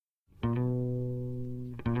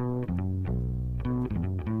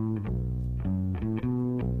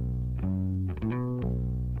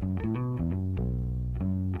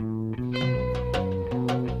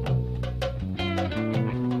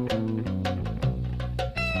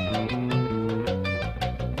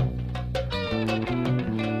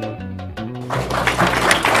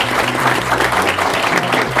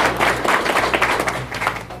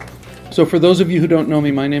So for those of you who don't know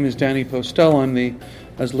me, my name is Danny Postel. I'm the,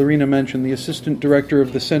 as Lorena mentioned, the Assistant Director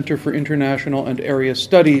of the Center for International and Area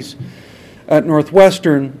Studies at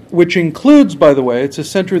Northwestern, which includes, by the way, it's a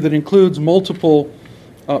center that includes multiple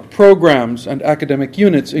programs and academic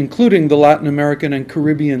units, including the Latin American and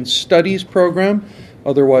Caribbean Studies Program,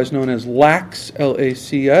 otherwise known as LACS,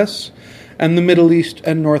 L-A-C-S, and the Middle East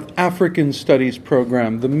and North African Studies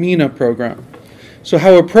Program, the MENA program. So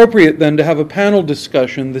how appropriate then to have a panel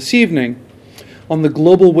discussion this evening on the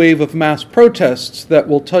global wave of mass protests that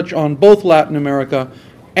will touch on both Latin America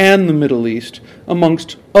and the Middle East,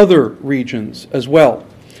 amongst other regions as well.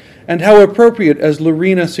 And how appropriate, as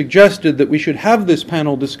Lorena suggested, that we should have this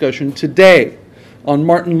panel discussion today, on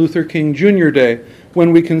Martin Luther King Jr. Day,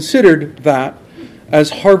 when we considered that,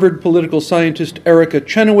 as Harvard political scientist Erica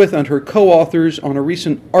Chenoweth and her co-authors on a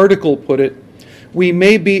recent article put it, we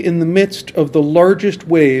may be in the midst of the largest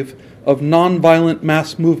wave of nonviolent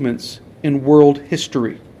mass movements in world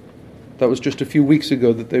history. That was just a few weeks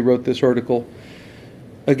ago that they wrote this article.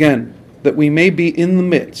 Again, that we may be in the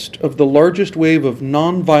midst of the largest wave of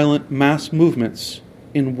nonviolent mass movements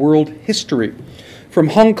in world history. From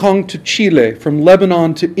Hong Kong to Chile, from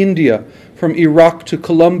Lebanon to India, from Iraq to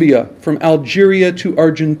Colombia, from Algeria to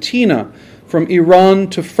Argentina, from Iran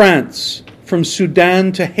to France, from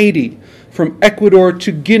Sudan to Haiti, from Ecuador to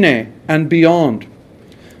Guinea and beyond.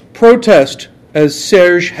 Protest, as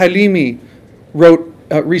Serge Halimi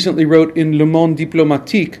recently wrote in Le Monde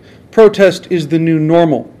diplomatique, protest is the new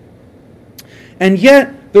normal. And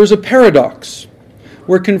yet, there's a paradox.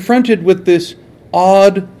 We're confronted with this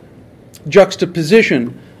odd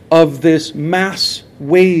juxtaposition of this mass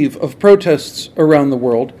wave of protests around the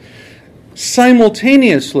world,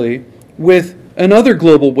 simultaneously with another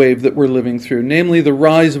global wave that we're living through, namely the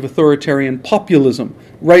rise of authoritarian populism,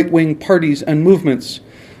 right-wing parties and movements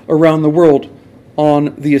around the world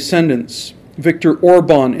on the ascendance. Viktor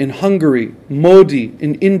Orbán in Hungary, Modi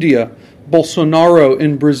in India, Bolsonaro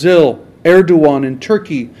in Brazil, Erdoğan in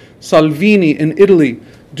Turkey, Salvini in Italy,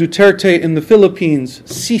 Duterte in the Philippines,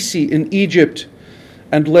 Sisi in Egypt,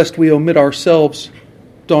 and lest we omit ourselves,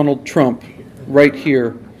 Donald Trump right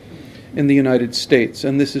here in the United States.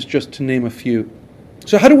 And this is just to name a few.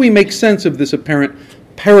 So how do we make sense of this apparent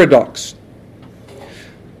paradox?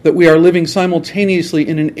 That we are living simultaneously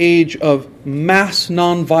in an age of mass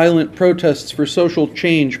nonviolent protests for social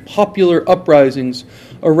change, popular uprisings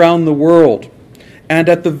around the world, and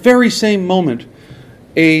at the very same moment,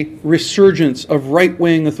 a resurgence of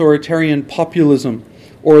right-wing authoritarian populism,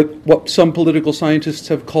 or what some political scientists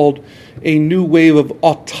have called a new wave of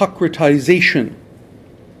autocratization.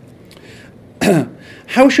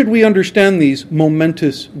 How should we understand these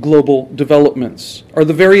momentous global developments? Are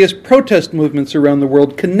the various protest movements around the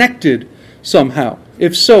world connected somehow?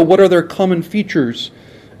 If so, what are their common features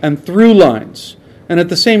and through lines? And at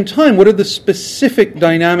the same time, what are the specific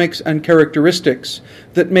dynamics and characteristics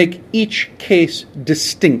that make each case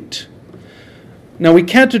distinct? Now, we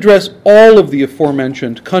can't address all of the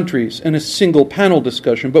aforementioned countries in a single panel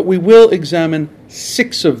discussion, but we will examine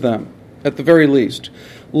 6 of them, at the very least.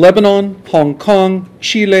 Lebanon, Hong Kong,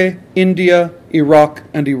 Chile, India, Iraq,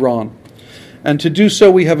 and Iran. And to do so,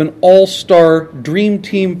 we have an all-star dream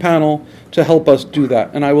team panel to help us do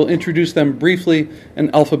that. And I will introduce them briefly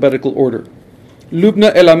in alphabetical order.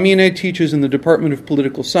 Lubna Elamine teaches in the Department of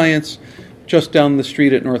Political Science, just down the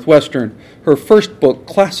street at Northwestern. Her first book,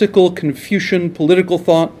 Classical Confucian Political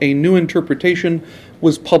Thought, A New Interpretation,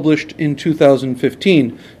 was published in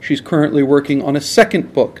 2015. She's currently working on a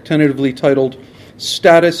second book, tentatively titled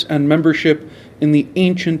Status and Membership in the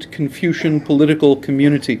Ancient Confucian Political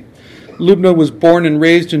Community. Lubna was born and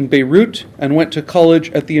raised in Beirut and went to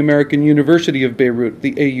college at the American University of Beirut,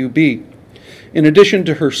 the AUB. In addition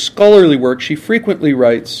to her scholarly work, she frequently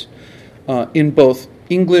writes in both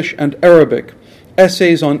English and Arabic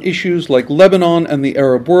essays on issues like Lebanon and the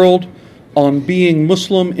Arab world, on being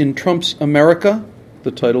Muslim in Trump's America,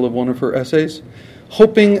 the title of one of her essays,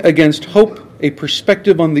 Hoping Against Hope, a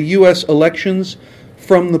perspective on the U.S. elections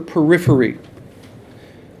from the periphery.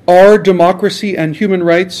 Are democracy and human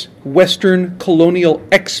rights Western colonial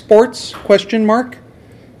exports? ?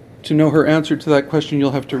 To know her answer to that question,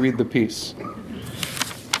 you'll have to read the piece.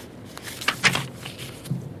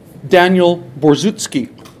 Daniel Borzutsky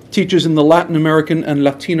teaches in the Latin American and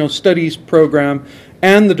Latino Studies program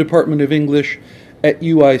and the Department of English at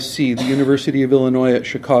UIC, the University of Illinois at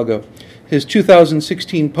Chicago. His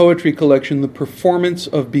 2016 poetry collection, The Performance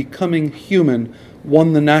of Becoming Human,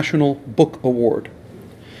 won the National Book Award.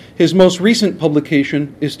 His most recent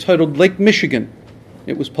publication is titled Lake Michigan.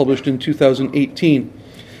 It was published in 2018.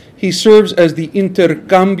 He serves as the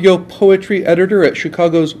Intercambio poetry editor at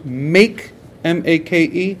Chicago's Make,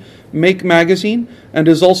 M-A-K-E, Make magazine, and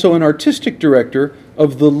is also an artistic director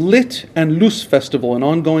of the Lit and Luz Festival, an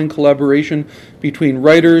ongoing collaboration between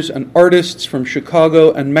writers and artists from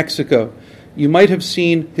Chicago and Mexico. You might have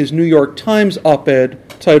seen his New York Times op-ed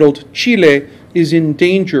titled Chile is in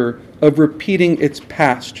danger of repeating its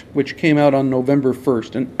past, which came out on November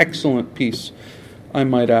 1st. An excellent piece, I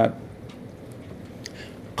might add.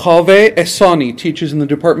 Kaveh Ehsani teaches in the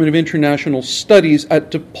Department of International Studies at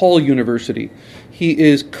DePaul University. He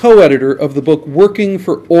is co-editor of the book Working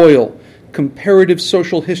for Oil, Comparative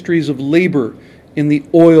Social Histories of Labor in the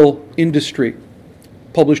Oil Industry,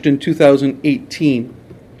 published in 2018.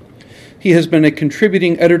 He has been a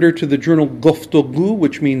contributing editor to the journal Guftogou,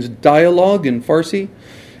 which means dialogue in Farsi.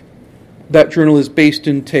 That journal is based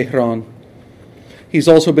in Tehran. He's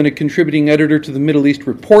also been a contributing editor to the Middle East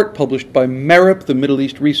Report, published by MERIP, the Middle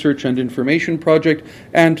East Research and Information Project,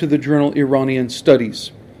 and to the journal Iranian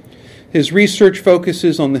Studies. His research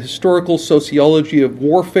focuses on the historical sociology of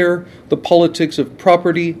warfare, the politics of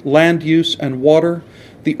property, land use, and water,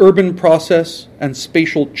 the urban process and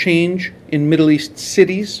spatial change in Middle East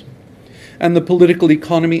cities, and the political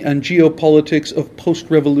economy and geopolitics of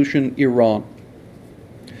post-revolution Iran.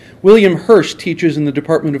 William Hirsch teaches in the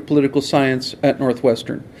Department of Political Science at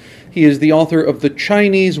Northwestern. He is the author of The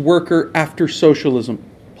Chinese Worker After Socialism,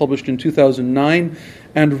 published in 2009,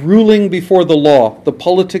 and Ruling Before the Law, The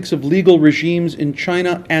Politics of Legal Regimes in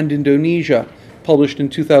China and Indonesia, published in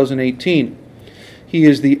 2018. He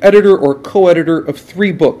is the editor or co-editor of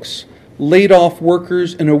 3 books, Laid Off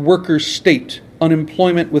Workers in a Workers' State,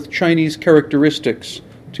 Unemployment with Chinese Characteristics,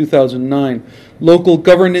 2009, Local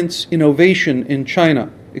Governance Innovation in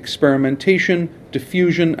China, Experimentation,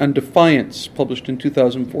 Diffusion, and Defiance, published in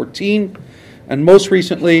 2014, and most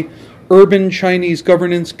recently, Urban Chinese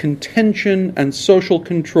Governance, Contention, and Social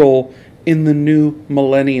Control in the New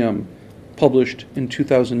Millennium, published in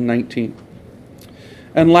 2019.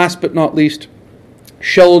 And last but not least,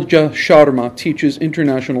 Shelja Sharma teaches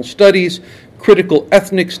international studies, critical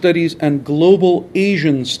ethnic studies, and global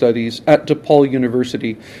Asian studies at DePaul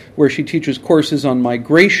University, where she teaches courses on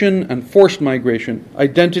migration and forced migration,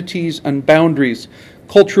 identities and boundaries,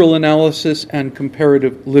 cultural analysis, and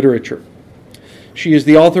comparative literature. She is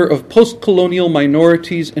the author of Post-Colonial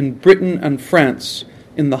Minorities in Britain and France,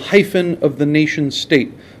 in the Hyphen of the Nation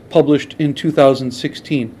State, published in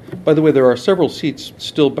 2016. By the way, there are several seats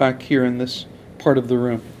still back here in this part of the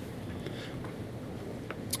room.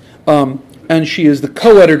 And she is the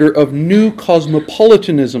co-editor of New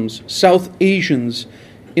Cosmopolitanisms, South Asians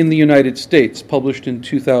in the United States, published in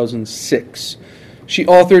 2006. She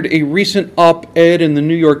authored a recent op-ed in the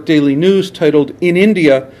New York Daily News titled, In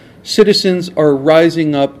India, Citizens Are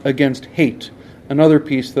Rising Up Against Hate, another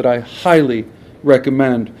piece that I highly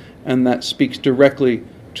recommend, and that speaks directly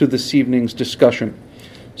to this evening's discussion.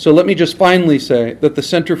 So let me just finally say that the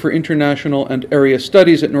Center for International and Area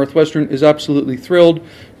Studies at Northwestern is absolutely thrilled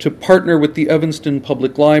to partner with the Evanston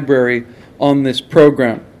Public Library on this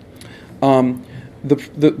program.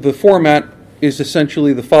 The format is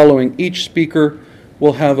essentially the following. Each speaker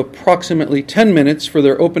will have approximately 10 minutes for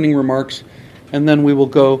their opening remarks, and then we will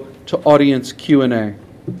go to audience Q&A.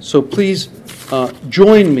 So please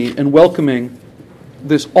join me in welcoming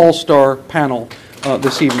this all-star panel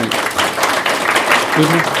this evening.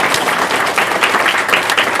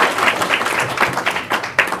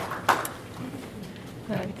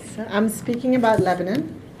 So I'm speaking about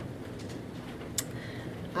Lebanon.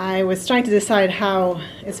 I was trying to decide how.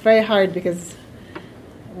 It's very hard because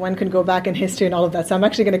one can go back in history and all of that. So I'm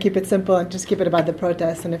actually going to keep it simple and just keep it about the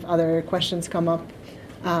protests. And if other questions come up,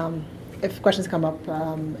 in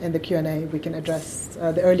the Q&A, we can address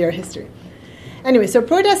the earlier history. Anyway, so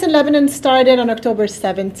protests in Lebanon started on October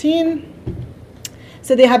 17.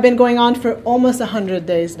 So they have been going on for almost 100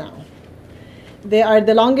 days now. They are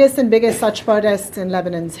the longest and biggest such protests in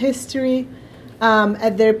Lebanon's history.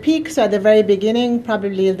 At their peak, so at the very beginning,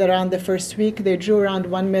 probably around the first week, they drew around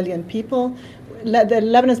 1 million people.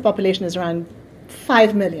 Lebanon's population is around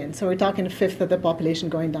 5 million, so we're talking a fifth of the population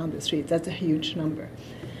going down the streets. That's a huge number.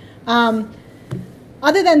 Other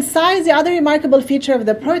than size, the other remarkable feature of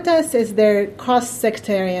the protests is their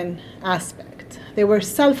cross-sectarian aspect. They were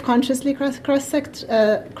self-consciously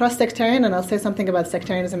cross-sectarian, and I'll say something about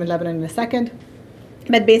sectarianism in Lebanon in a second.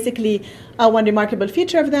 But basically, one remarkable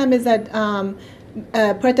feature of them is that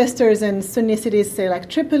protesters in Sunni cities, say like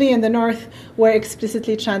Tripoli in the north, were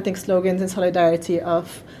explicitly chanting slogans in solidarity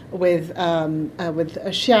with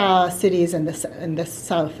Shia cities in the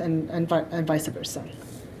south, and vice versa.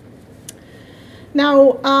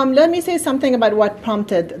 Now, let me say something about what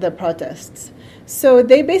prompted the protests. So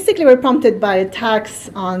they basically were prompted by attacks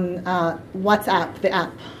on WhatsApp, the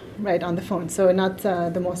app, right, on the phone. So not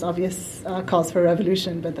the most obvious calls for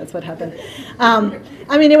revolution, but that's what happened.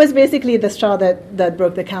 I mean, it was basically the straw that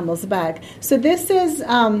broke the camel's back. So this is,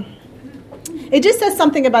 it just says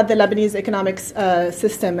something about the Lebanese economics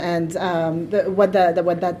system and what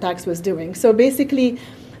that tax was doing. So basically,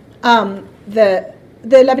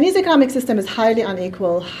 the Lebanese economic system is highly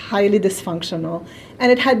unequal, highly dysfunctional,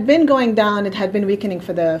 and it had been going down, it had been weakening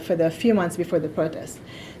for the few months before the protests.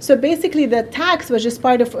 So basically the tax was just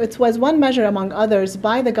it was one measure among others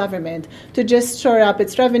by the government to just shore up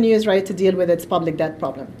its revenues, right, to deal with its public debt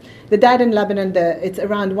problem. The debt in Lebanon, it's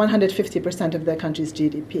around 150% of the country's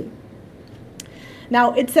GDP.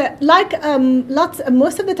 Now, it's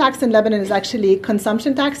most of the tax in Lebanon is actually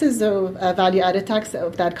consumption taxes, so value-added tax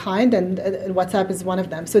of that kind, and WhatsApp is one of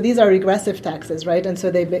them. So these are regressive taxes, right? And so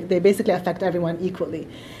they basically affect everyone equally.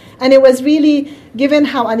 And it was really, given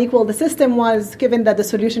how unequal the system was, given that the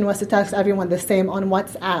solution was to tax everyone the same on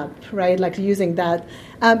WhatsApp, right, like using that,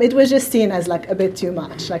 it was just seen as like a bit too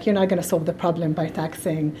much. Like, you're not going to solve the problem by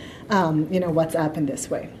taxing, WhatsApp in this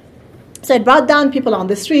way. So it brought down people on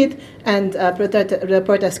the street, and the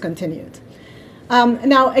protests continued.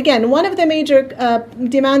 Now, again, one of the major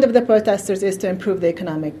demand of the protesters is to improve the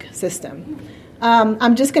economic system.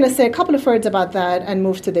 I'm just going to say a couple of words about that and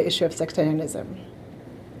move to the issue of sectarianism.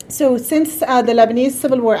 So since the Lebanese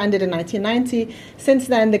civil war ended in 1990, since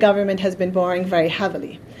then the government has been borrowing very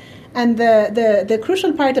heavily. And the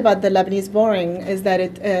crucial part about the Lebanese borrowing is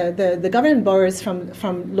that the government borrows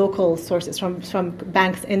from local sources, from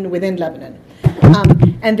banks within Lebanon.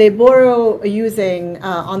 And they borrow using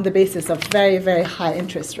on the basis of very, very high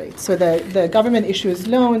interest rates. So the government issues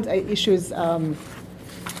loans, issues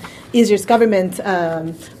government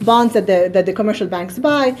bonds that the commercial banks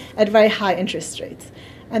buy at very high interest rates.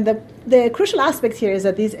 And the crucial aspect here is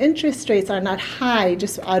that these interest rates are not high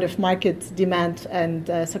just out of market demand and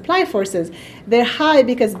supply forces. They're high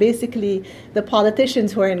because basically the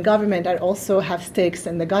politicians who are in government also have stakes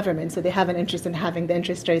in the government. So they have an interest in having the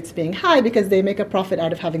interest rates being high because they make a profit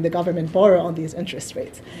out of having the government borrow on these interest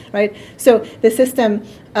rates, right? So the system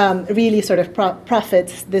really sort of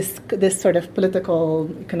profits this sort of political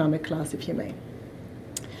economic class, if you may.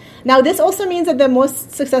 Now, this also means that the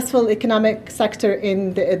most successful economic sector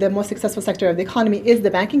in the most successful sector of the economy is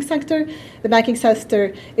the banking sector. The banking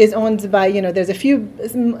sector is owned by, there's a few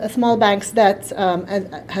small banks that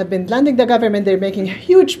have been lending the government. They're making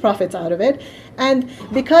huge profits out of it. And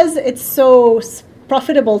because it's so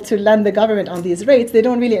profitable to lend the government on these rates, they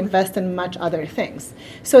don't really invest in much other things.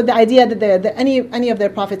 So the idea that any of their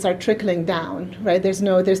profits are trickling down, right? There's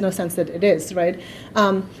no sense that it is, right?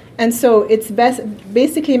 And so it's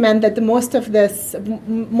basically meant that most of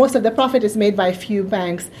the profit is made by a few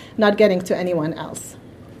banks, not getting to anyone else.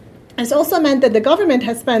 It's also meant that the government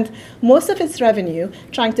has spent most of its revenue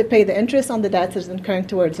trying to pay the interest on the debts it's incurring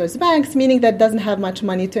towards those banks, meaning that it doesn't have much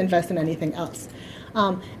money to invest in anything else.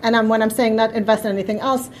 And when I'm saying not invest in anything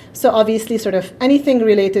else, so obviously sort of anything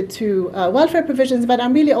related to welfare provisions, but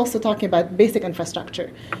I'm really also talking about basic infrastructure.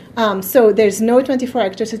 So there's no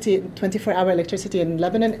 24-hour electricity in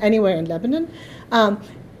Lebanon, anywhere in Lebanon.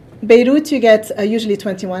 Beirut, you get usually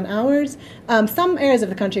 21 hours. Some areas of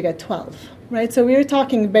the country get 12. Right, so we're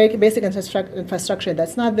talking basic infrastructure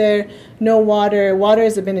that's not there. No water. Water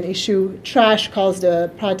has been an issue. Trash caused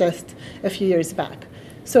a protest a few years back.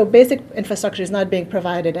 So basic infrastructure is not being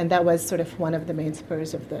provided, and that was sort of one of the main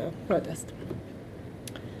spurs of the protest.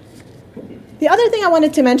 The other thing I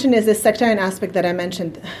wanted to mention is this sectarian aspect that I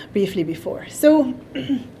mentioned briefly before. So,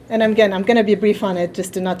 and again, I'm going to be brief on it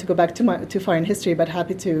just not to go back too far in history, but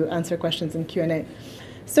happy to answer questions in Q&A.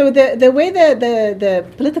 So the way the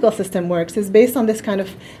political system works is based on this kind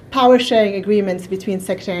of power-sharing agreements between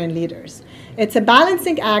sectarian leaders. It's a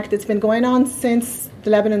balancing act. It's been going on since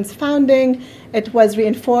Lebanon's founding. It was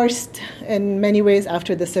reinforced in many ways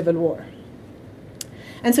after the Civil War.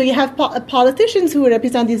 And so you have politicians who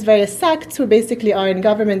represent these various sects who basically are in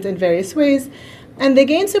government in various ways, and they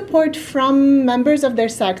gain support from members of their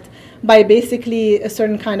sect by basically a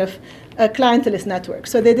certain kind of a clientelist network.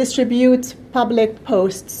 So they distribute public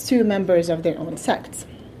posts to members of their own sects.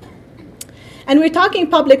 And we're talking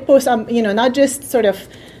public posts, not just sort of,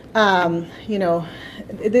 we're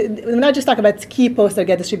not just talking about key posts that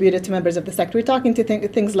get distributed to members of the sect. We're talking to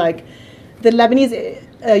things like the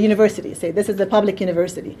Lebanese university, say this is the public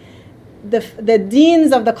university. the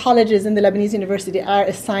deans of the colleges in the Lebanese university are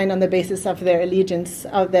assigned on the basis of their allegiance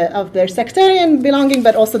of their sectarian belonging,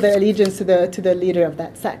 but also their allegiance to the leader of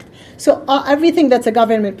that sect. So everything that's a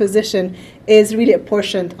government position is really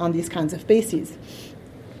apportioned on these kinds of bases.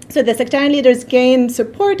 So the sectarian leaders gain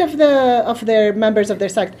support of their members of their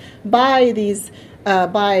sect by these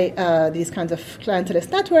kinds of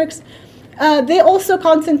clientelist networks. They also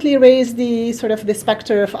constantly raise the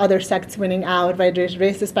specter of other sects winning out, right? They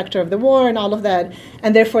raise the specter of the war and all of that,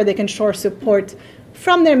 and therefore they can shore support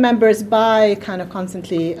from their members by kind of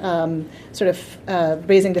constantly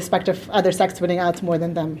raising the specter of other sects winning out more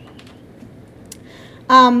than them.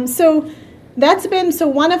 So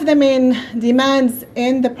one of the main demands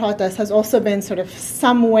in the protest has also been sort of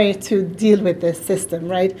some way to deal with this system,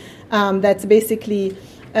 right? That's basically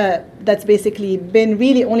been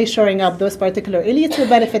really only shoring up those particular elites who are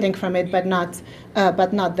benefiting from it, but not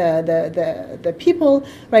the people,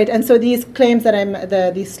 right? And so these claims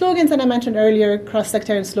these slogans that I mentioned earlier,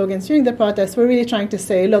 cross-sectarian slogans during the protest, we're really trying to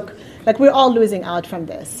say, look, like we're all losing out from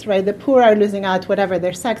this, right? The poor are losing out, whatever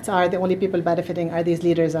their sects are. The only people benefiting are these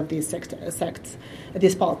leaders of these sects,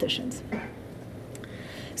 these politicians.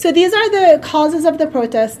 So these are the causes of the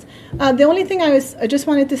protest. The only thing I just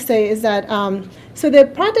wanted to say is that so the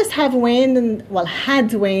protests have waned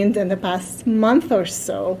had waned in the past month or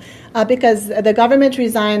so because the government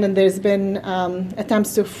resigned and there's been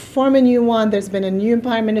attempts to form a new one. There's been a new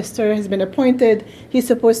prime minister has been appointed. He's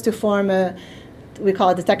supposed to form we call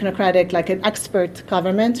it the technocratic, like an expert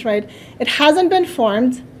government, right? It hasn't been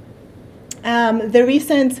formed. The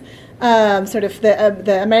recent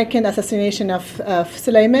the American assassination of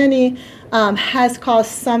Soleimani has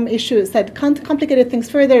caused some issues that complicated things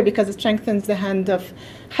further because it strengthens the hand of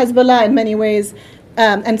Hezbollah in many ways,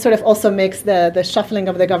 and sort of also makes the shuffling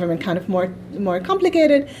of the government kind of more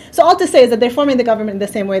complicated. So all to say is that they're forming the government in the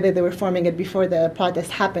same way that they were forming it before the protest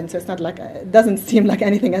happened. So it's not like it doesn't seem like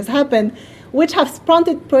anything has happened, which has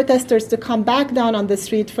prompted protesters to come back down on the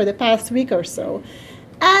street for the past week or so.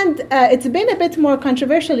 And it's been a bit more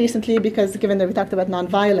controversial recently because, given that we talked about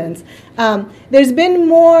nonviolence, there's been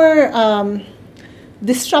more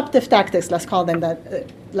disruptive tactics. Let's call them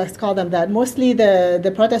that. Mostly,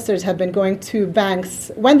 the protesters have been going to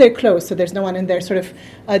banks when they're closed, so there's no one in there, sort of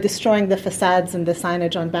destroying the facades and the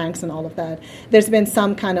signage on banks and all of that. There's been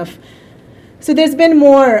some kind of So there's been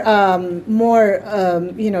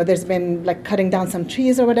there's been like cutting down some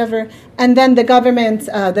trees or whatever, and then the government,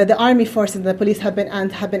 the army forces, and the police have been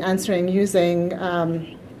answering using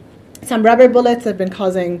some rubber bullets that have been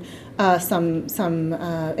causing some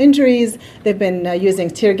injuries. They've been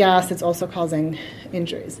using tear gas. It's also causing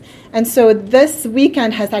injuries. And so this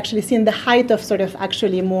weekend has actually seen the height of sort of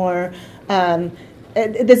actually more.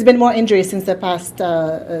 There's been more injuries since the past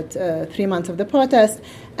 3 months of the protest,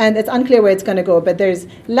 and it's unclear where it's going to go. But there's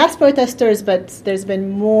less protesters, but there's been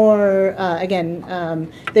more,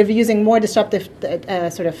 they're using more disruptive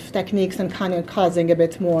sort of techniques and kind of causing a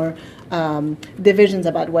bit more divisions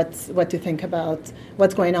about what to think about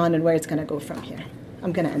what's going on and where it's going to go from here.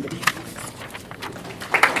 I'm going to end it here.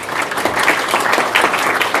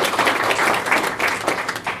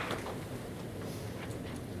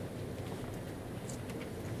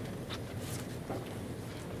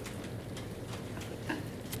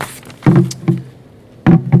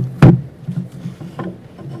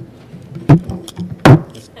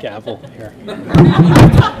 Gavel here.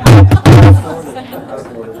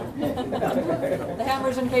 The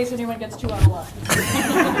hammer's in case anyone gets too out of line.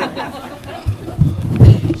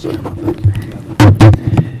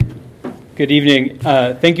 Good evening.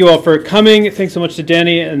 Thank you all for coming. Thanks so much to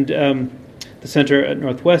Danny and the Center at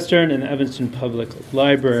Northwestern and the Evanston Public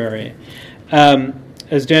Library.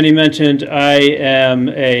 As Danny mentioned, I am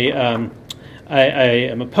a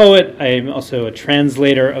poet. I am also a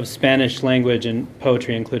translator of Spanish language and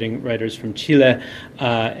poetry, including writers from Chile,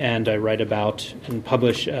 and I write about and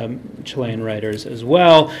publish Chilean writers as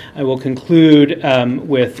well. I will conclude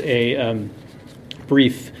with a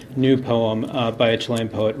brief new poem by a Chilean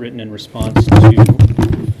poet written in response to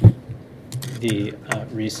the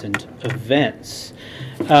recent events.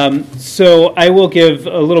 So I will give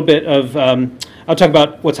a little bit of I'll talk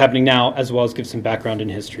about what's happening now, as well as give some background in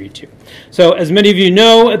history, too. So, as many of you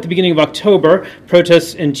know, at the beginning of October,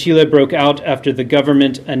 protests in Chile broke out after the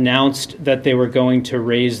government announced that they were going to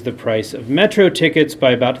raise the price of metro tickets by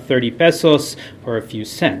about 30 pesos, or a few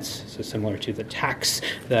cents, so similar to the tax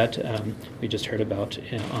that we just heard about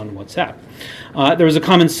on WhatsApp. There was a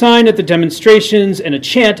common sign at the demonstrations and a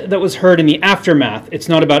chant that was heard in the aftermath. It's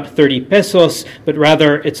not about 30 pesos, but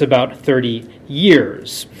rather it's about 30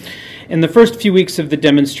 years. In the first few weeks of the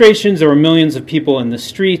demonstrations, there were millions of people in the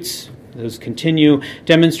streets. Those continue,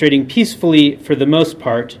 demonstrating peacefully for the most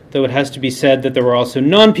part, though it has to be said that there were also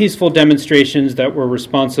non-peaceful demonstrations that were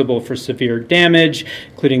responsible for severe damage,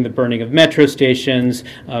 including the burning of metro stations,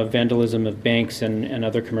 vandalism of banks and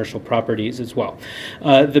other commercial properties as well.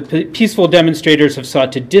 The peaceful demonstrators have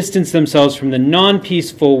sought to distance themselves from the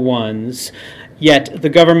non-peaceful ones, yet the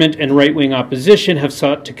government and right-wing opposition have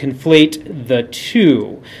sought to conflate the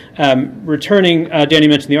two. Returning, Danny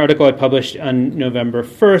mentioned the article I published on November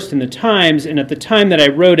 1st in the Times, and at the time that I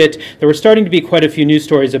wrote it, there were starting to be quite a few news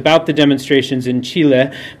stories about the demonstrations in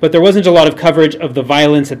Chile, but there wasn't a lot of coverage of the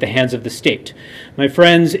violence at the hands of the state. My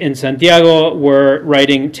friends in Santiago were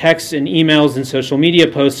writing texts and emails and social media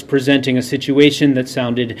posts presenting a situation that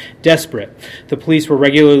sounded desperate. The police were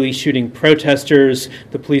regularly shooting protesters.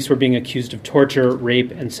 The police were being accused of torture,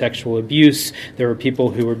 rape, and sexual abuse. There were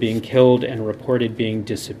people who were being killed and reported being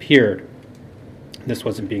disappeared. This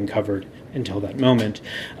wasn't being covered until that moment.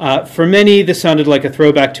 For many, this sounded like a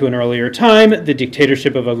throwback to an earlier time, the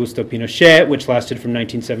dictatorship of Augusto Pinochet, which lasted from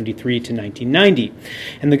 1973 to 1990.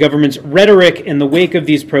 And the government's rhetoric in the wake of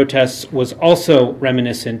these protests was also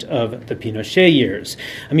reminiscent of the Pinochet years.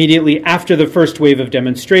 Immediately after the first wave of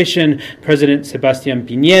demonstration, President Sebastián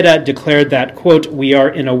Piñera declared that, quote, "We are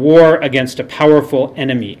in a war against a powerful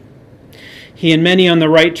enemy." He and many on the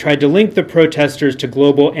right tried to link the protesters to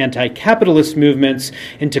global anti-capitalist movements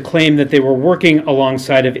and to claim that they were working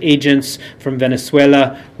alongside of agents from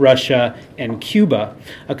Venezuela, Russia, and Cuba,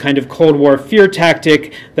 a kind of Cold War fear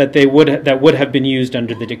tactic that would have been used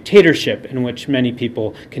under the dictatorship, in which many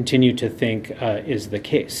people continue to think is the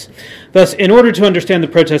case. Thus, in order to understand the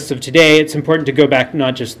protests of today, it's important to go back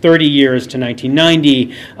not just 30 years to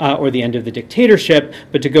 1990 or the end of the dictatorship,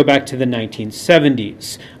 but to go back to the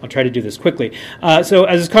 1970s. I'll try to do this quickly. So,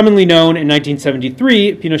 as is commonly known, in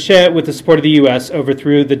 1973, Pinochet, with the support of the U.S.,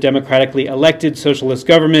 overthrew the democratically elected socialist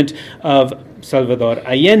government of Salvador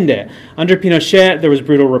Allende. Under Pinochet, there was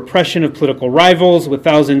brutal repression of political rivals, with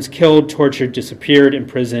thousands killed, tortured, disappeared,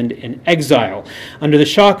 imprisoned, and exiled. Under the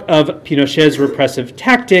shock of Pinochet's repressive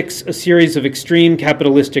tactics, a series of extreme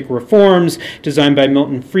capitalistic reforms designed by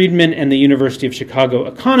Milton Friedman and the University of Chicago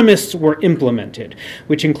economists were implemented,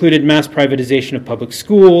 which included mass privatization of public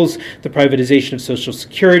schools, the privatization of Social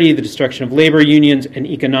Security, the destruction of labor unions, and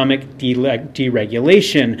economic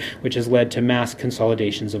deregulation, which has led to mass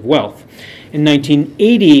consolidations of wealth. In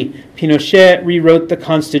 1980, Pinochet rewrote the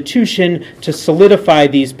Constitution to solidify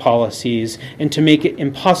these policies and to make it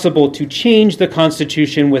impossible to change the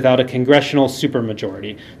Constitution without a congressional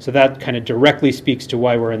supermajority. So that kind of directly speaks to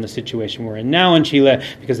why we're in the situation we're in now in Chile,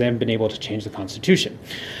 because they haven't been able to change the Constitution.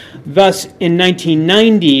 Thus, in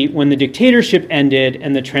 1990, when the dictatorship ended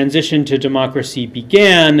and the transition to democracy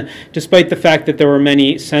began, despite the fact that there were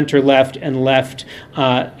many center-left and left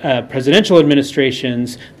presidential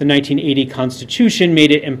administrations, the 1980 Constitution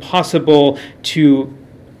made it impossible to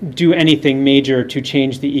do anything major to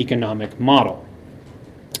change the economic model.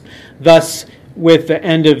 Thus, with the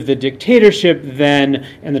end of the dictatorship then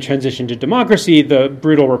and the transition to democracy, the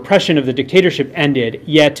brutal repression of the dictatorship ended,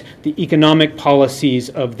 yet the economic policies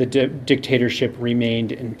of the dictatorship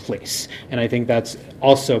remained in place. And I think that's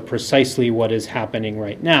also precisely what is happening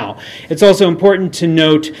right now. It's also important to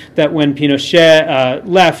note that when Pinochet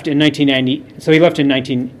left in 1990, so he left in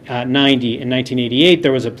 1990, in 1988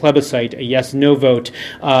 there was a plebiscite, a yes-no vote,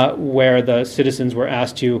 where the citizens were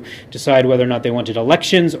asked to decide whether or not they wanted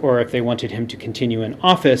elections or if they wanted him to continue in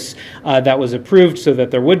office. That was approved so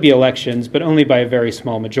that there would be elections, but only by a very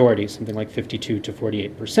small majority, something like 52 to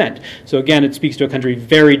 48%. So again, it speaks to a country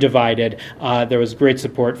very divided. There was great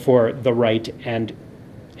support for the right and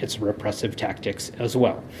its repressive tactics as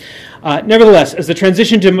well. Nevertheless, as the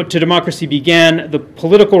transition to democracy began, the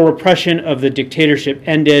political repression of the dictatorship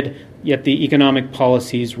ended, yet the economic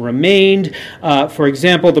policies remained. For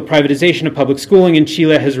example, the privatization of public schooling in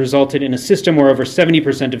Chile has resulted in a system where over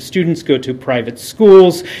 70% of students go to private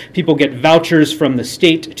schools. People get vouchers from the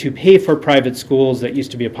state to pay for private schools. That used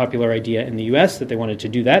to be a popular idea in the U.S., that they wanted to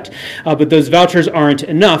do that. But those vouchers aren't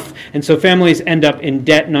enough, and so families end up in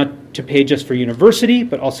debt not to pay just for university,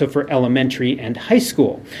 but also for elementary and high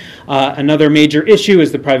school. Another major issue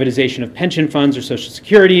is the privatization of pension funds or Social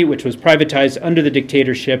Security, which was privatized under the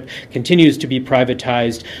dictatorship, continues to be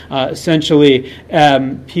privatized. Essentially,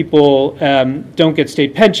 people don't get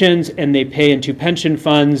state pensions, and they pay into pension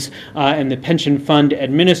funds, and the pension fund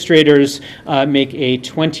administrators make a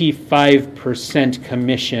 25%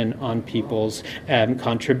 commission on people's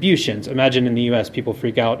contributions. Imagine in the U.S., people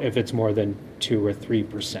freak out if it's more than 2 or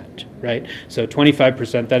 3%, right? So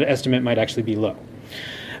 25%, that estimate might actually be low.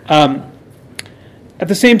 At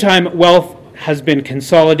the same time, wealth has been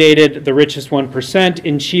consolidated. The richest 1%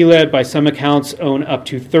 in Chile, by some accounts, own up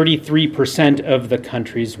to 33% of the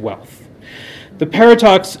country's wealth. The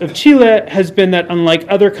paradox of Chile has been that, unlike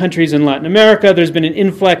other countries in Latin America, there's been an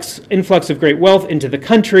influx of great wealth into the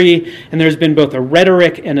country, and there's been both a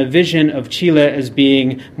rhetoric and a vision of Chile as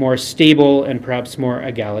being more stable and perhaps more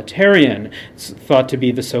egalitarian. It's thought to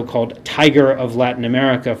be the so-called tiger of Latin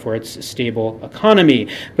America for its stable economy.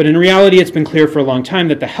 But in reality, it's been clear for a long time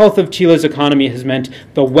that the health of Chile's economy has meant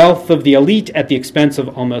the wealth of the elite at the expense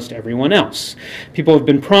of almost everyone else. People have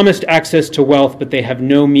been promised access to wealth, but they have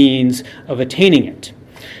no means of attaining it.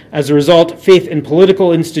 As a result, faith in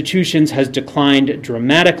political institutions has declined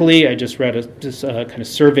dramatically. I just read a kind of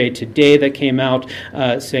survey today that came out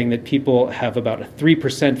saying that people have about a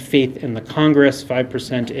 3% faith in the Congress,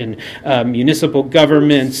 5% in municipal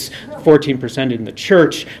governments, 14% in the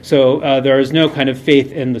church. So there is no kind of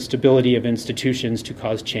faith in the stability of institutions to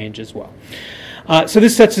cause change as well. So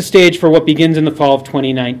this sets the stage for what begins in the fall of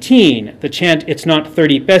 2019. The chant, "It's not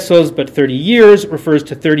 30 pesos, but 30 years," refers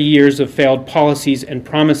to 30 years of failed policies and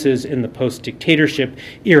promises in the post-dictatorship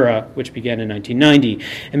era, which began in 1990.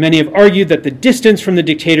 And many have argued that the distance from the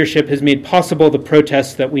dictatorship has made possible the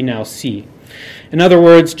protests that we now see. In other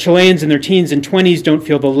words, Chileans in their teens and 20s don't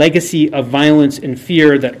feel the legacy of violence and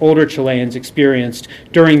fear that older Chileans experienced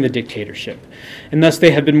during the dictatorship. And thus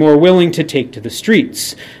they have been more willing to take to the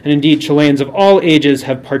streets. And indeed, Chileans of all ages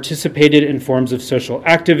have participated in forms of social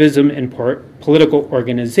activism and political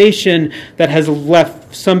organization that has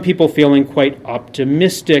left some people feeling quite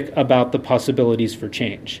optimistic about the possibilities for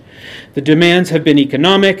change. The demands have been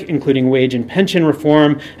economic, including wage and pension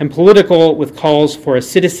reform, and political, with calls for a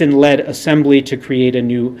citizen-led assembly to create a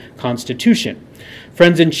new constitution.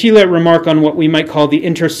 Friends in Chile remark on what we might call the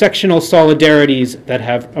intersectional solidarities that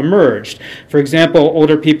have emerged. For example,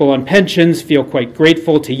 older people on pensions feel quite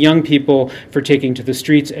grateful to young people for taking to the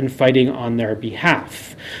streets and fighting on their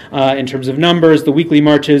behalf. In terms of numbers, the weekly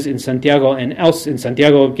marches in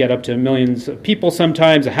Santiago get up to millions of people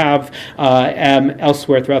sometimes,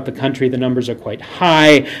 elsewhere throughout the country, the numbers are quite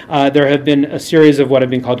high. There have been a series of what have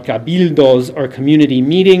been called cabildos, or community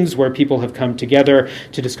meetings, where people have come together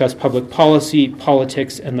to discuss public policy,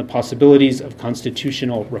 politics, and the possibilities of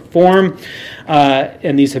constitutional reform.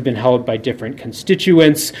 And these have been held by different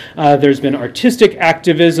constituents. There's been artistic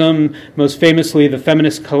activism, most famously the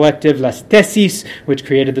feminist collective Las Tesis, which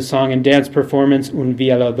created the song and dance performance Un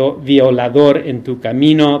Violador en Tu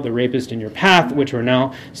Camino, The Rapist in Your Path, which we're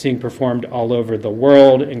now seeing performed all over the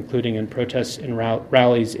world, including in protests and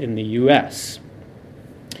rallies in the U.S.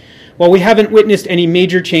 While we haven't witnessed any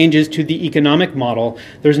major changes to the economic model,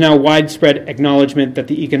 there's now widespread acknowledgement that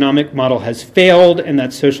the economic model has failed and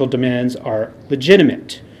that social demands are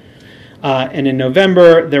legitimate. And in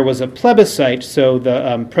November, there was a plebiscite, so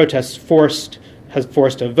the protests has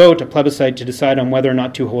forced a vote, a plebiscite, to decide on whether or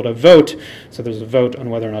not to hold a vote. So there's a vote on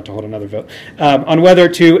whether or not to hold another vote, on whether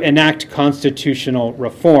to enact constitutional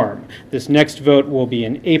reform. This next vote will be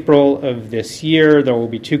in April of this year. There will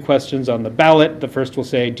be two questions on the ballot. The first will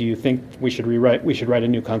say, do you think we should write a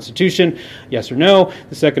new constitution? Yes or no.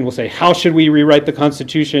 The second will say, how should we rewrite the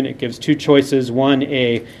constitution? It gives two choices. One,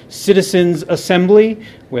 a citizens' assembly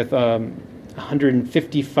with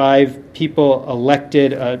 155 people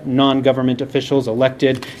elected, non-government officials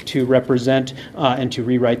elected to represent and to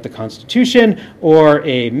rewrite the Constitution, or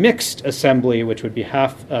a mixed assembly, which would be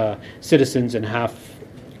half citizens and half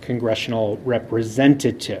congressional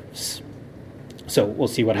representatives. So we'll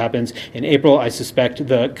see what happens in April. I suspect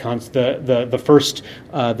the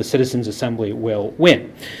Citizens' Assembly will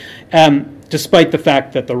win, despite the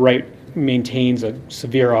fact that the right maintains a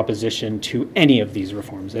severe opposition to any of these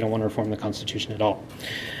reforms. They don't want to reform the Constitution at all.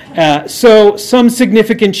 So some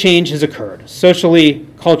significant change has occurred, socially,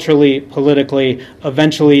 culturally, politically.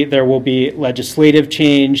 Eventually, there will be legislative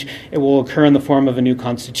change. It will occur in the form of a new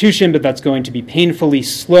constitution, but that's going to be painfully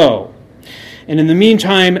slow. And in the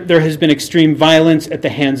meantime, there has been extreme violence at the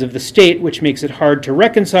hands of the state, which makes it hard to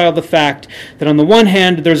reconcile the fact that on the one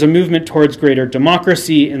hand, there's a movement towards greater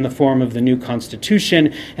democracy in the form of the new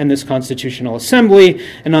constitution and this constitutional assembly,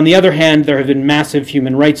 and on the other hand, there have been massive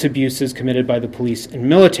human rights abuses committed by the police and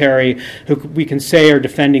military, who we can say are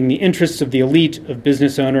defending the interests of the elite, of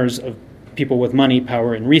business owners, of people with money,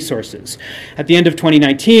 power, and resources. At the end of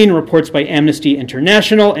 2019, reports by Amnesty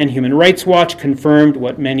International and Human Rights Watch confirmed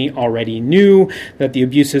what many already knew, that the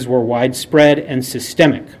abuses were widespread and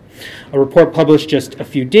systemic. A report published just a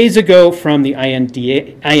few days ago from the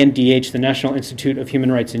INDH, the National Institute of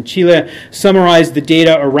Human Rights in Chile, summarized the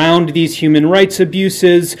data around these human rights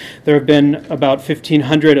abuses. There have been about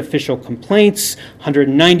 1,500 official complaints.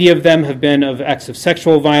 190 of them have been of acts of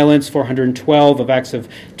sexual violence, 412 of acts of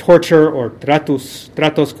torture or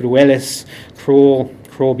tratos crueles, cruel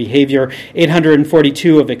behavior,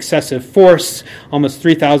 842 of excessive force, almost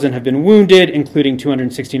 3,000 have been wounded, including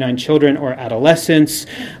 269 children or adolescents.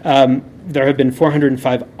 There have been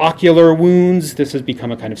 405 ocular wounds. This has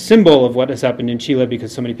become a kind of symbol of what has happened in Chile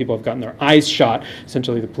because so many people have gotten their eyes shot.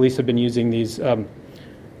 Essentially, the police have been using these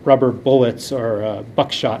rubber bullets or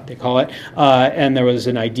buckshot, they call it, and there was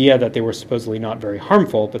an idea that they were supposedly not very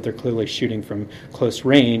harmful, but they're clearly shooting from close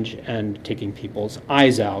range and taking people's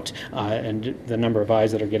eyes out, and the number of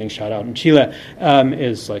eyes that are getting shot out in Chile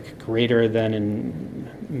is like greater than in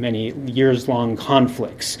many years-long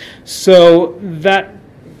conflicts. So that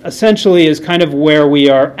essentially is kind of where we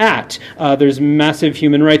are at. There's massive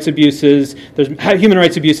human rights abuses. There's human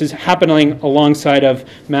rights abuses happening alongside of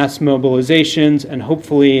mass mobilizations and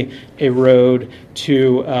hopefully a road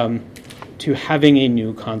to having a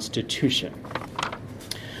new constitution.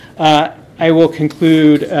 I will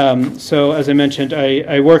conclude. So, as I mentioned,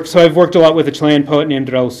 I've worked a lot with a Chilean poet named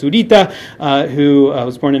Raúl Zurita, who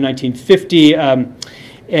was born in 1950.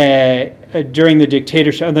 During the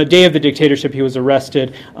dictatorship, on the day of the dictatorship, he was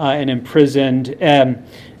arrested and imprisoned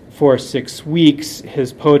for 6 weeks.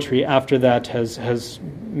 His poetry after that has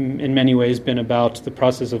in many ways been about the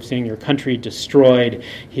process of seeing your country destroyed.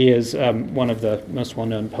 He is one of the most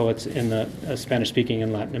well-known poets in the Spanish-speaking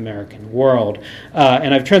and Latin American world.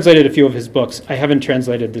 And I've translated a few of his books. I haven't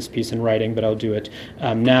translated this piece in writing, but I'll do it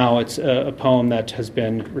now. It's a poem that has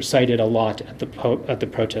been recited a lot at the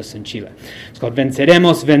protests in Chile. It's called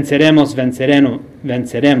Venceremos, venceremos,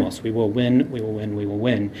 venceremos. We will win, we will win, we will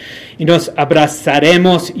win. Y nos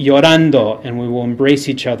abrazaremos llorando, and we will embrace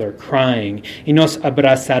each other crying. Y nos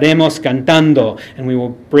abrazaremos cantando, and we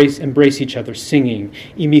will embrace each other singing.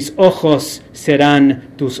 Y mis ojos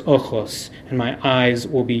serán tus ojos, and my eyes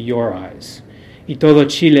will be your eyes. Y todo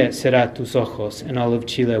Chile será tus ojos, and all of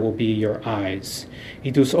Chile will be your eyes.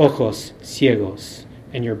 Y tus ojos ciegos,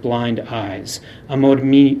 and your blind eyes. Amor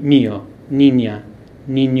mío, niña,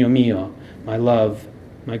 niño mío, my love,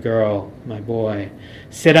 my girl, my boy.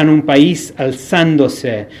 Serán un país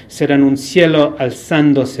alzándose, serán un cielo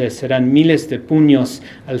alzándose, serán miles de puños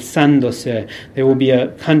alzándose. There will be a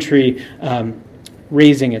country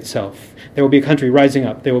raising itself. There will be a country rising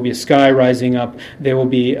up. There will be a sky rising up. There will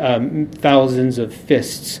be thousands of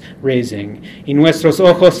fists raising. Y nuestros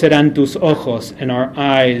ojos serán tus ojos, and our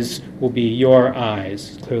eyes will be your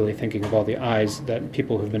eyes. Clearly thinking of all the eyes that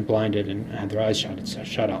people who've been blinded and had their eyes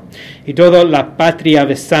shut out. Y todo la patria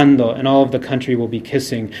besando, and all of the country will be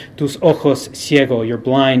kissing. Tus ojos ciego, your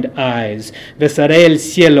blind eyes. Besaré el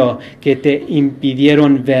cielo que te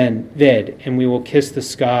impidieron ver, and we will kiss the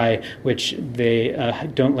sky which they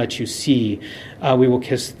don't let you see. We will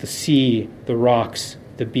kiss the sea, the rocks,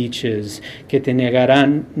 the beaches, que te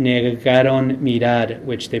negaron mirar,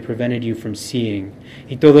 which they prevented you from seeing.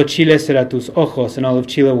 Y todo Chile será tus ojos, and all of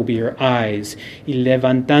Chile will be your eyes. Y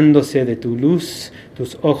levantándose de tu luz,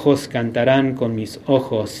 tus ojos cantarán con mis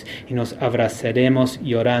ojos, y nos abrazaremos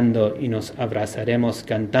llorando, y nos abrazaremos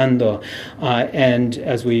cantando. And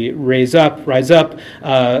as we rise up,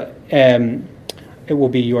 it will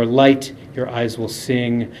be your light. Your eyes will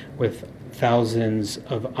sing with thousands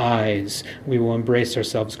of eyes. We will embrace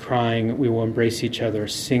ourselves crying. We will embrace each other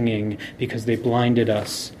singing, because they blinded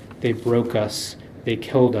us, they broke us, they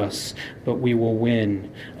killed us, but we will win.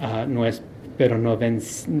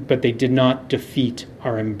 But they did not defeat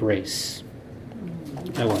our embrace.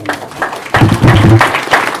 I will.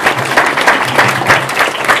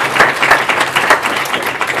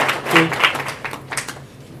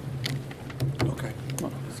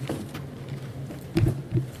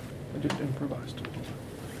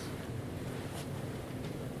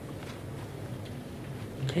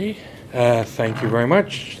 Okay, thank you very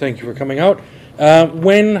much. Thank you for coming out.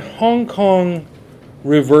 When Hong Kong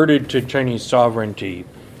reverted to Chinese sovereignty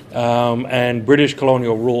and British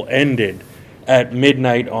colonial rule ended at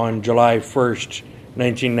midnight on July 1st,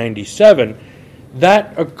 1997,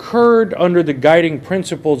 that occurred under the guiding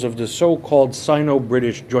principles of the so-called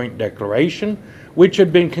Sino-British Joint Declaration, which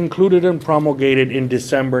had been concluded and promulgated in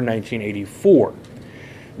December 1984.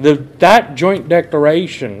 That joint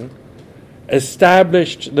declaration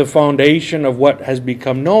established the foundation of what has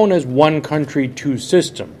become known as one country, two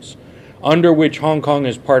systems, under which Hong Kong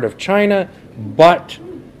is part of China, but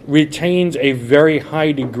retains a very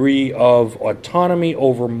high degree of autonomy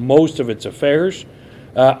over most of its affairs,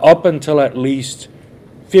 up until at least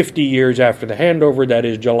 50 years after the handover, that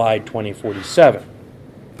is July 2047.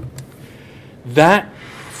 That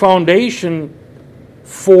foundation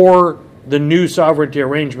for the new sovereignty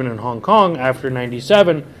arrangement in Hong Kong after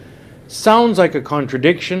 97 sounds like a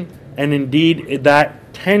contradiction, and indeed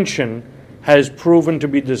that tension has proven to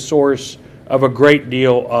be the source of a great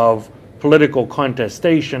deal of political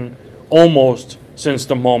contestation almost since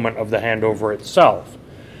the moment of the handover itself.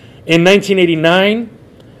 In 1989,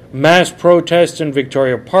 mass protests in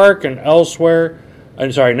Victoria Park and elsewhere,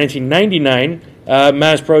 1999,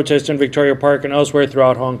 mass protests in Victoria Park and elsewhere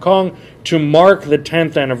throughout Hong Kong to mark the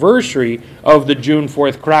 10th anniversary of the June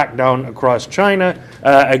 4th crackdown across China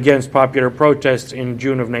against popular protests in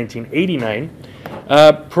June of 1989,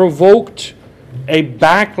 provoked a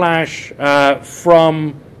backlash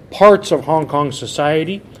from parts of Hong Kong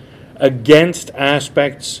society against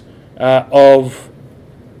aspects of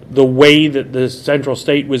the way that the central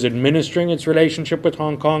state was administering its relationship with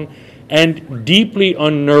Hong Kong, and deeply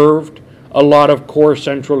unnerved a lot of core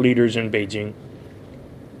central leaders in Beijing.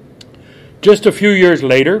 Just a few years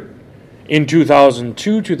later, in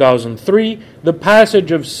 2002, 2003, the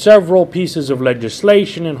passage of several pieces of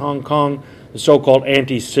legislation in Hong Kong, the so-called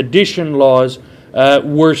anti-sedition laws,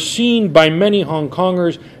 were seen by many Hong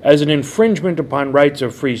Kongers as an infringement upon rights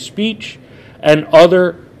of free speech and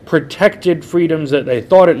other protected freedoms that they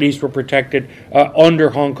thought at least were protected under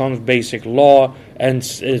Hong Kong's basic law and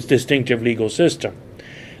its distinctive legal system.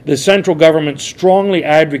 The central government strongly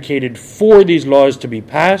advocated for these laws to be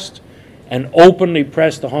passed and openly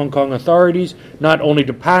pressed the Hong Kong authorities not only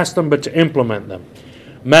to pass them but to implement them.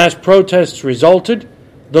 Mass protests resulted,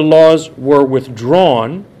 the laws were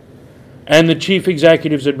withdrawn, and the chief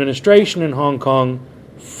executive's administration in Hong Kong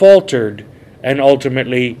faltered and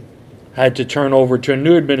ultimately had to turn over to a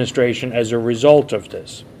new administration as a result of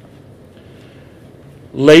this.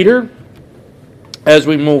 Later, as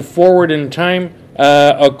we move forward in time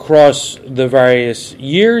across the various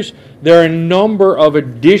years, there are a number of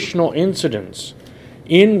additional incidents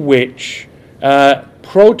in which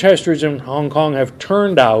protesters in Hong Kong have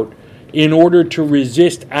turned out in order to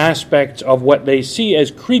resist aspects of what they see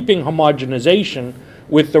as creeping homogenization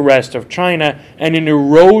with the rest of China and an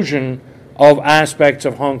erosion of aspects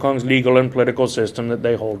of Hong Kong's legal and political system that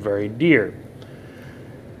they hold very dear.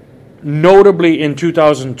 Notably, in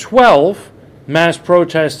 2012, mass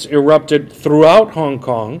protests erupted throughout Hong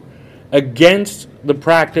Kong against the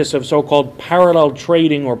practice of so-called parallel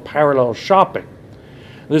trading or parallel shopping.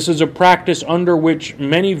 This is a practice under which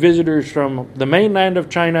many visitors from the mainland of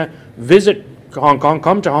China visit Hong Kong,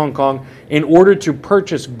 come to Hong Kong, in order to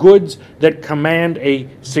purchase goods that command a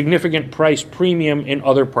significant price premium in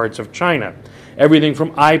other parts of China. Everything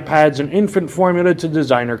from iPads and infant formula to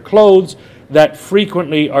designer clothes that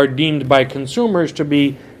frequently are deemed by consumers to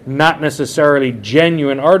be not necessarily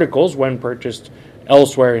genuine articles when purchased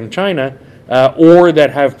elsewhere in China, or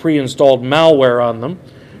that have pre-installed malware on them.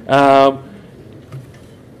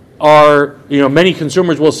 Many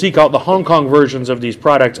consumers will seek out the Hong Kong versions of these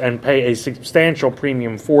products and pay a substantial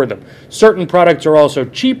premium for them. Certain products are also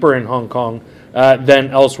cheaper in Hong Kong than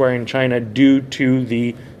elsewhere in China due to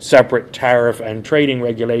the separate tariff and trading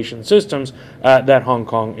regulation systems that Hong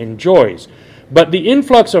Kong enjoys. But the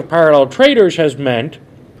influx of parallel traders has meant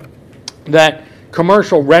that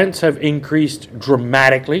commercial rents have increased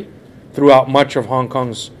dramatically throughout much of Hong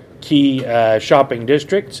Kong's key shopping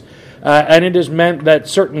districts. And it has meant that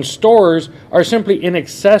certain stores are simply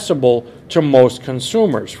inaccessible to most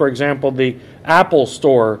consumers. For example, the Apple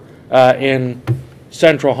store in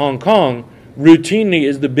central Hong Kong routinely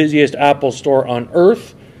is the busiest Apple store on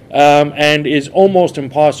earth and is almost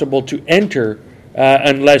impossible to enter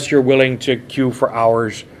unless you're willing to queue for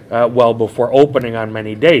hours well before opening on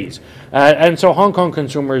many days. And so Hong Kong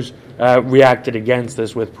consumers reacted against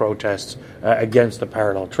this with protests against the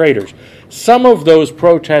parallel traders. Some of those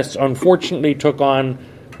protests, unfortunately, took on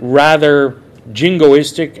rather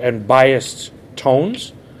jingoistic and biased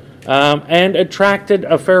tones and attracted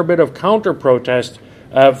a fair bit of counter-protest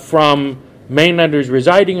from mainlanders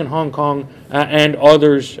residing in Hong Kong and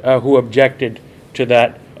others who objected to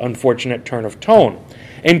that unfortunate turn of tone.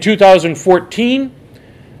 In 2014,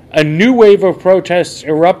 a new wave of protests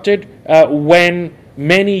erupted when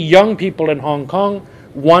many young people in Hong Kong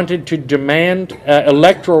wanted to demand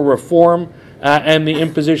electoral reform and the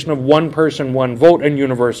imposition of one person, one vote and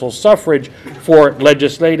universal suffrage for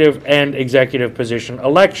legislative and executive position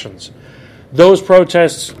elections. Those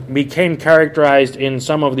protests became characterized in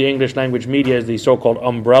some of the English language media as the so-called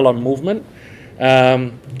umbrella movement.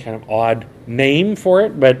 Kind of odd name for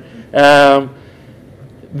it, but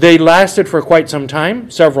They lasted for quite some time,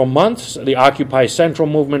 several months. The Occupy Central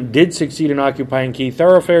movement did succeed in occupying key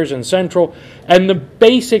thoroughfares in Central, and the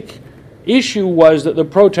basic issue was that the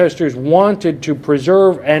protesters wanted to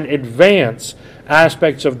preserve and advance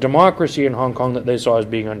aspects of democracy in Hong Kong that they saw as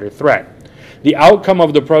being under threat. The outcome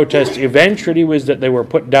of the protests eventually was that they were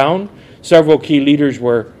put down. Several key leaders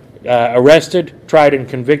were arrested, tried, and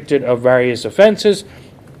convicted of various offenses,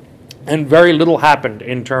 and very little happened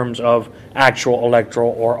in terms of actual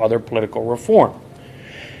electoral or other political reform.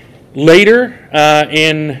 Later,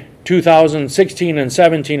 in 2016 and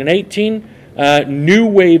 17 and 18, new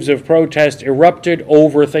waves of protest erupted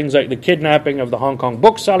over things like the kidnapping of the Hong Kong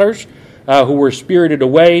booksellers, who were spirited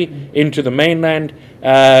away into the mainland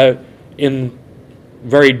in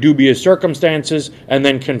very dubious circumstances and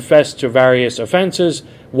then confessed to various offenses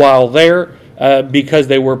while there because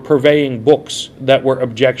they were purveying books that were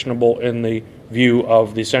objectionable in the view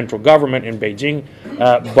of the central government in Beijing,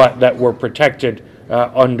 but that were protected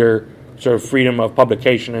under sort of freedom of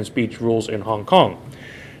publication and speech rules in Hong Kong.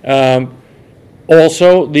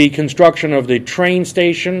 Also, the construction of the train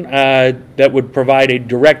station that would provide a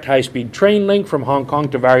direct high-speed train link from Hong Kong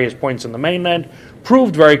to various points in the mainland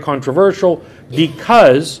proved very controversial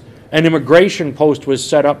because an immigration post was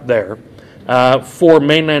set up there for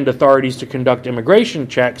mainland authorities to conduct immigration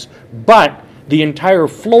checks, but the entire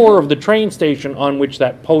floor of the train station on which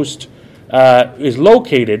that post is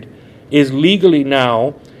located is legally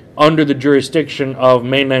now under the jurisdiction of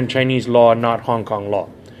mainland Chinese law, not Hong Kong law.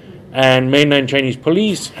 And mainland Chinese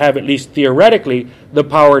police have, at least theoretically, the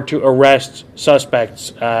power to arrest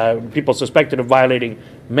suspects, people suspected of violating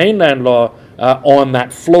mainland law, on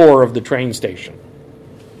that floor of the train station.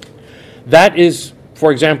 That is,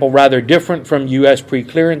 for example, rather different from U.S.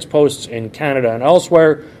 pre-clearance posts in Canada and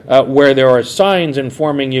elsewhere, where there are signs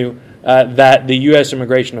informing you that the U.S.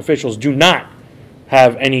 immigration officials do not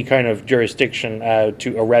have any kind of jurisdiction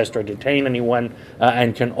to arrest or detain anyone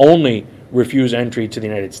and can only refuse entry to the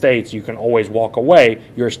United States. You can always walk away.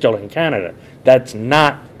 You're still in Canada. That's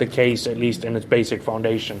not the case, at least in its basic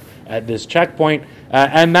foundation, at this checkpoint,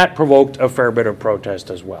 and that provoked a fair bit of protest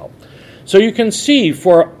as well. So you can see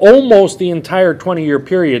for almost the entire 20-year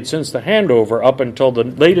period since the handover up until the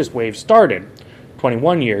latest wave started,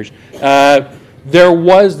 21 years, there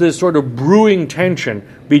was this sort of brewing tension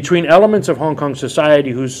between elements of Hong Kong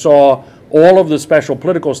society who saw all of the special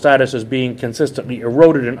political status as being consistently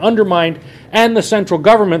eroded and undermined, and the central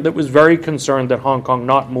government that was very concerned that Hong Kong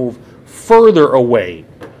not move further away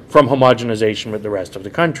from homogenization with the rest of the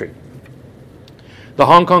country. The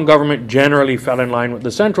Hong Kong government generally fell in line with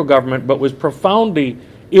the central government, but was profoundly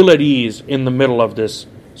ill at ease in the middle of this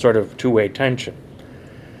sort of two-way tension.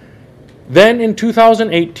 Then in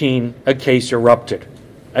 2018, a case erupted.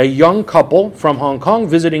 A young couple from Hong Kong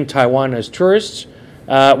visiting Taiwan as tourists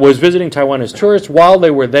was visiting Taiwan as tourists. While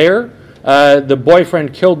they were there, the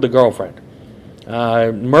boyfriend killed the girlfriend,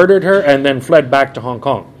 murdered her, and then fled back to Hong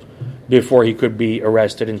Kong before he could be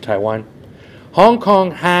arrested in Taiwan. Hong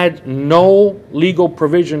Kong had no legal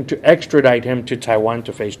provision to extradite him to Taiwan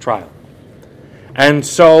to face trial. And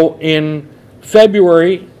so in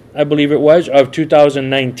February, I believe it was, of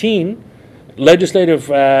 2019, Legislative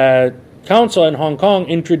Council in Hong Kong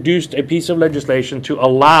introduced a piece of legislation to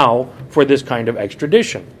allow for this kind of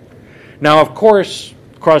extradition. Now, of course,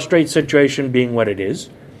 cross-strait situation being what it is,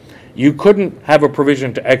 you couldn't have a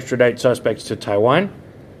provision to extradite suspects to Taiwan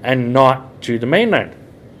and not to the mainland.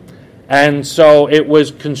 And so it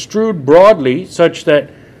was construed broadly such that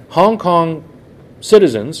Hong Kong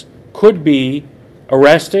citizens could be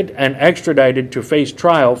arrested and extradited to face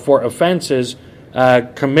trial for offenses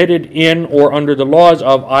committed in or under the laws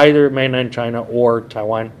of either mainland China or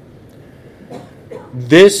Taiwan.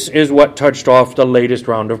 This is what touched off the latest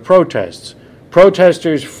round of protests.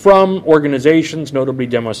 Protesters from organizations, notably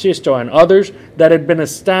Demosisto and others, that had been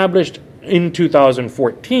established in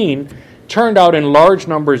 2014, turned out in large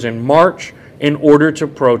numbers in March in order to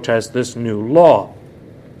protest this new law.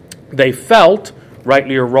 They felt,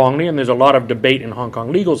 rightly or wrongly, and there's a lot of debate in Hong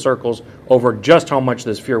Kong legal circles over just how much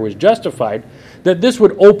this fear was justified, that this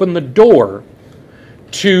would open the door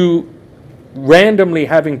to randomly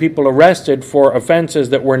having people arrested for offenses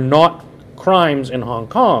that were not crimes in Hong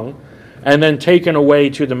Kong and then taken away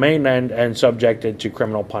to the mainland and subjected to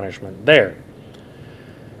criminal punishment there.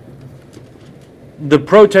 The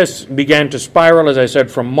protests began to spiral, as I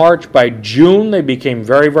said, from March. By June, they became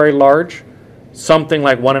very, very large. Something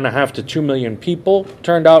like 1.5 to 2 million people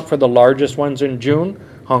turned out for the largest ones in June.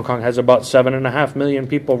 Hong Kong has about 7.5 million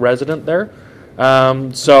people resident there.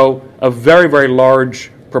 So a very, very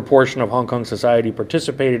large proportion of Hong Kong society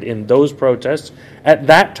participated in those protests. At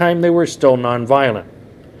that time, they were still nonviolent.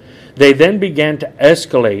 They then began to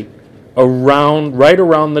escalate right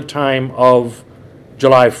around the time of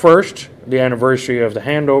July 1st, the anniversary of the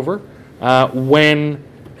handover, when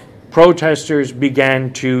protesters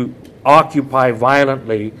began to occupy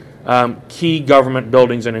violently key government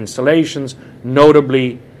buildings and installations,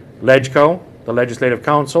 notably LegCo, the Legislative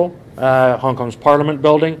Council, Hong Kong's Parliament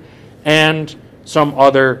building, and some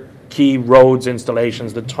other key roads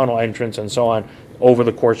installations, the tunnel entrance and so on, over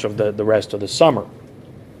the course of the rest of the summer.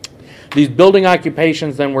 These building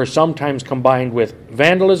occupations then were sometimes combined with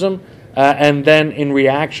vandalism, and then in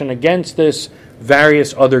reaction against this,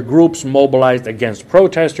 various other groups mobilized against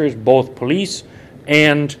protesters, both police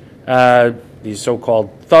and these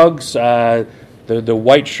so-called thugs, the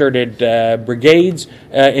white-shirted brigades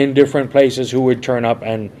in different places who would turn up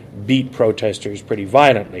and beat protesters pretty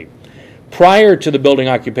violently. Prior to the building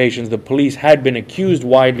occupations, the police had been accused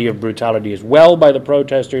widely of brutality as well by the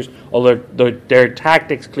protesters, although their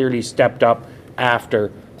tactics clearly stepped up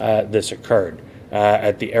after this occurred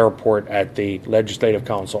at the airport, at the Legislative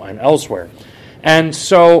Council, and elsewhere. And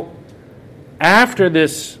so after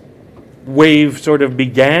this wave sort of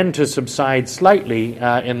began to subside slightly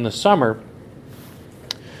in the summer,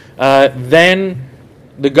 then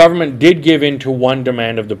the government did give in to one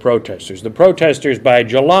demand of the protesters. The protesters by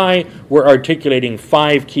July were articulating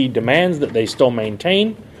 5 key demands that they still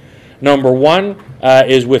maintain. Number 1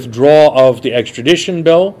 is withdrawal of the extradition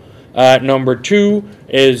bill. Number 2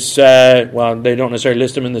 is, well, they don't necessarily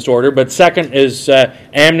list them in this order, but second is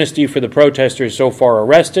amnesty for the protesters so far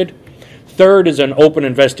arrested. Third is an open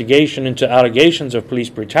investigation into allegations of police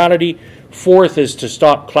brutality. Fourth is to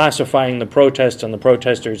stop classifying the protests and the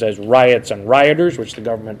protesters as riots and rioters, which the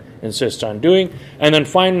government insists on doing. And then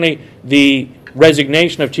finally, the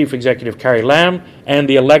resignation of Chief Executive Carrie Lam and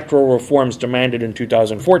the electoral reforms demanded in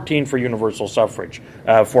 2014 for universal suffrage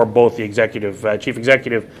for both the Chief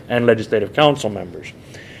Executive and Legislative Council members.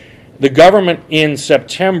 The government in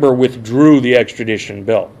September withdrew the extradition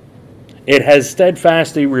bill. It has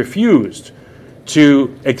steadfastly refused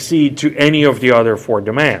to accede to any of the other 4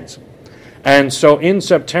 demands. And so in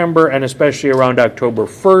September, and especially around October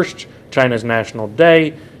 1st, China's National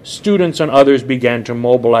Day, students and others began to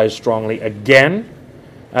mobilize strongly again,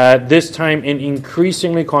 this time in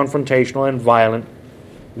increasingly confrontational and violent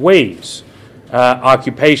ways.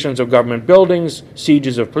 Occupations of government buildings,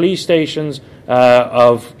 sieges of police stations,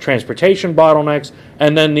 of transportation bottlenecks,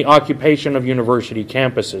 and then the occupation of university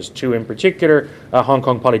campuses. 2 in particular, Hong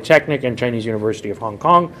Kong Polytechnic and Chinese University of Hong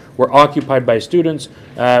Kong, were occupied by students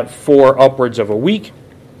for upwards of a week.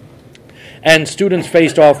 And students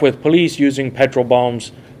faced off with police using petrol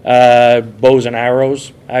bombs, bows and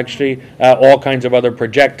arrows, actually, all kinds of other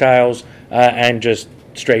projectiles, and just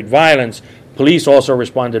straight violence. Police also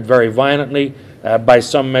responded very violently. By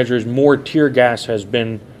some measures, more tear gas has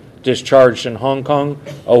been discharged in Hong Kong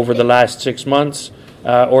over the last 6 months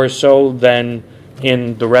or so than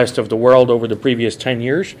in the rest of the world over the previous 10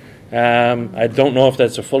 years. I don't know if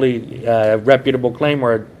that's a fully reputable claim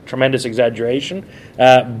or a tremendous exaggeration,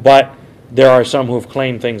 but there are some who have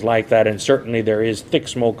claimed things like that, and certainly there is thick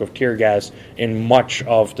smoke of tear gas in much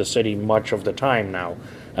of the city much of the time now.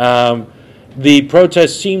 The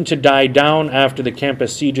protests seemed to die down after the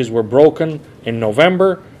campus sieges were broken in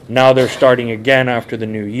November. Now they're starting again after the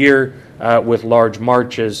new year with large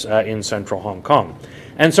marches in central Hong Kong.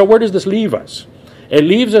 And so where does this leave us? It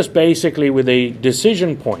leaves us basically with a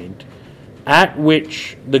decision point at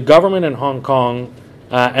which the government in Hong Kong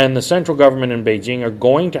and the central government in Beijing are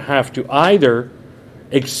going to have to either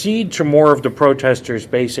accede to more of the protesters'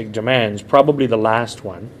 basic demands, probably the last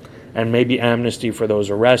one, and maybe amnesty for those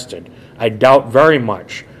arrested. I doubt very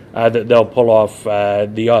much that they'll pull off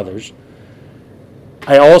the others.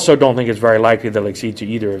 I also don't think it's very likely they'll accede to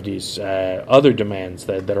either of these other demands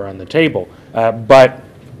that are on the table. But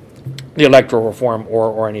the electoral reform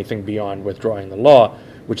or anything beyond withdrawing the law,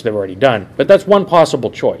 which they've already done. But that's one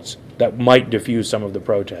possible choice that might diffuse some of the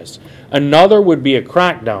protests. Another would be a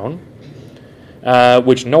crackdown,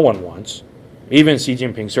 which no one wants. Even Xi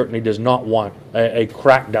Jinping certainly does not want a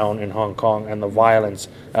crackdown in Hong Kong and the violence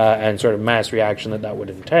and sort of mass reaction that would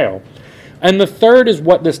entail. And the third is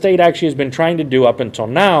what the state actually has been trying to do up until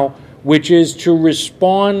now, which is to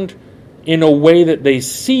respond in a way that they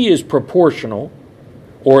see as proportional,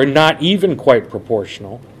 or not even quite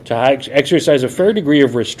proportional, to exercise a fair degree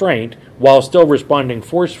of restraint while still responding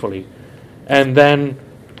forcefully, and then,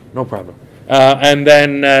 no problem,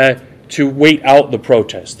 to wait out the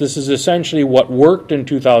protests. This is essentially what worked in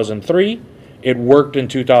 2003, it worked in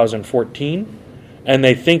 2014, and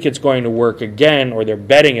they think it's going to work again, or they're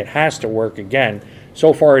betting it has to work again.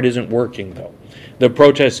 So far it isn't working, though. The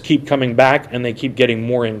protests keep coming back, and they keep getting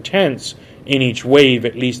more intense in each wave,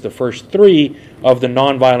 at least the first three of the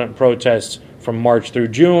nonviolent protests from March through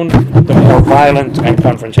June, the more violent and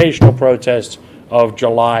confrontational protests of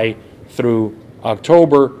July through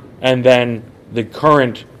October, and then the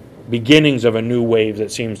current beginnings of a new wave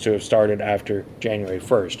that seems to have started after January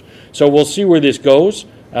 1st. So we'll see where this goes.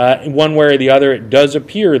 One way or the other, it does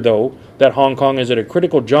appear, though, that Hong Kong is at a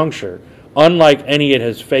critical juncture, unlike any it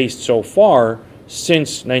has faced so far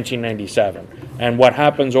since 1997. And what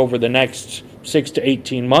happens over the next 6 to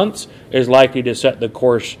 18 months is likely to set the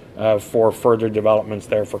course for further developments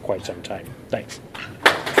there for quite some time. Thanks.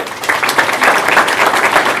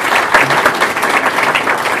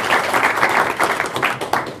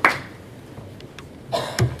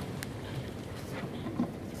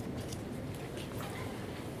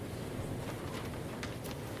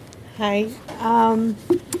 Hi.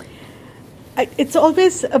 It's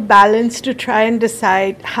always a balance to try and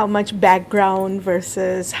decide how much background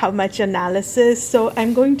versus how much analysis. So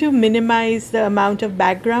I'm going to minimize the amount of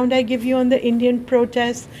background I give you on the Indian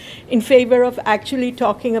protests in favor of actually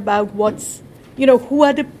talking about who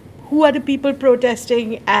are the people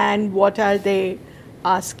protesting and what are they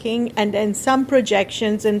asking, and then some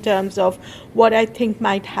projections in terms of what I think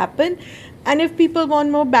might happen. And if people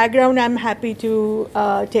want more background, I'm happy to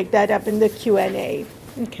take that up in the Q&A.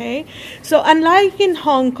 Okay, so unlike in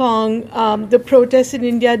Hong Kong, the protests in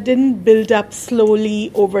India didn't build up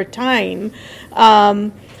slowly over time.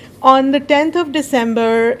 On the 10th of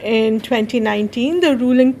December in 2019, the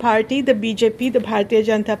ruling party, the BJP, the Bharatiya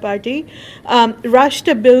Janata Party, rushed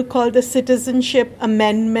a bill called the Citizenship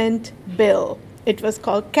Amendment Bill. It was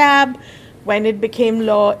called CAB. When it became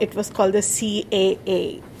law, it was called the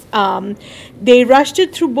CAA. They rushed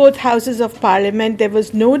it through both houses of parliament. There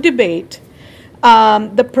was no debate.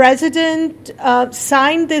 The president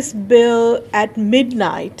signed this bill at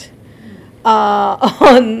midnight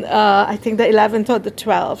on, I think, the 11th or the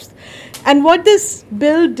 12th. And what this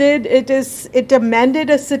bill did, it amended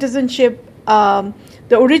a citizenship, the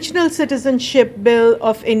original citizenship bill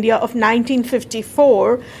of India of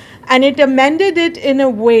 1954, and it amended it in a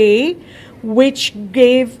way which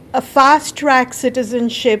gave a fast-track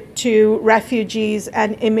citizenship to refugees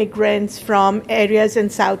and immigrants from areas in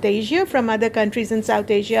South Asia, from other countries in South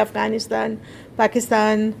Asia, Afghanistan,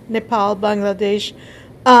 Pakistan, Nepal, Bangladesh,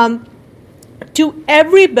 to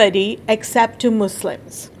everybody except to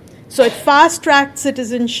Muslims. So it fast-tracked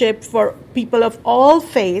citizenship for people of all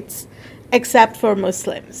faiths except for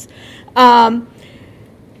Muslims.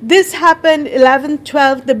 This happened 11th,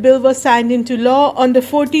 12th, the bill was signed into law. On the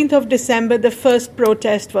 14th of December, the first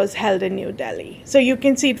protest was held in New Delhi. So you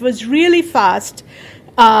can see it was really fast.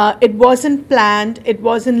 It wasn't planned. It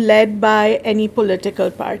wasn't led by any political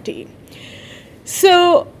party.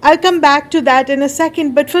 So I'll come back to that in a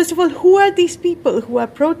second. But first of all, who are these people who are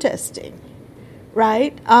protesting,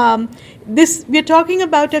 right? We're talking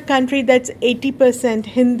about a country that's 80%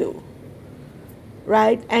 Hindu.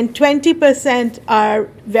 Right, and 20% are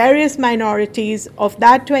various minorities. Of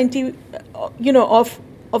that 20,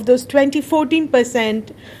 of those 20,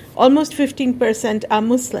 14%, almost 15% are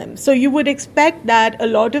Muslims. So you would expect that a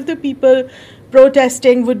lot of the people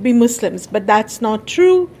protesting would be Muslims, but that's not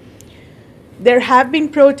true. There have been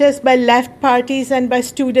protests by left parties and by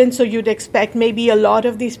students, so you'd expect maybe a lot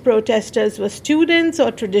of these protesters were students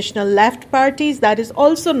or traditional left parties. That is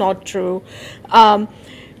also not true.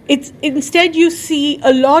 Instead, you see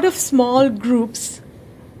a lot of small groups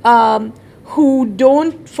who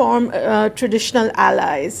don't form traditional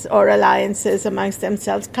allies or alliances amongst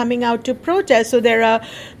themselves coming out to protest. So there are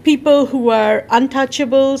people who are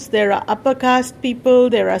untouchables, there are upper caste people,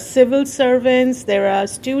 there are civil servants, there are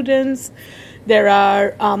students, there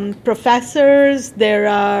are professors, there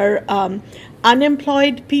are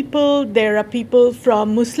unemployed people, there are people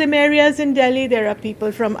from Muslim areas in Delhi, there are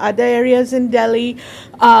people from other areas in Delhi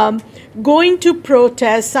going to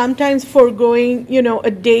protest, sometimes foregoing,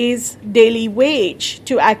 a day's daily wage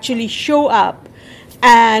to actually show up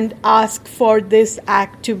and ask for this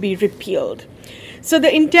act to be repealed. So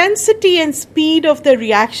the intensity and speed of the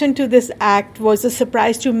reaction to this act was a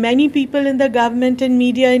surprise to many people in the government and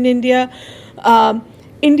media in India.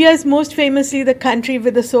 India is most famously the country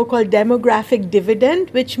with the so-called demographic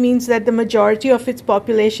dividend, which means that the majority of its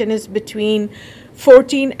population is between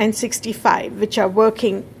 14 and 65, which are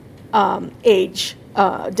working age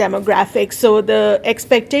demographics. So the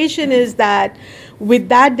expectation is that with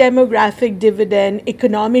that demographic dividend,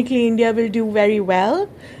 economically India will do very well.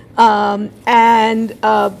 And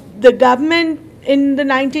the government in the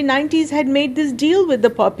 1990s had made this deal with the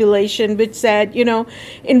population, which said,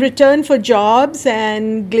 in return for jobs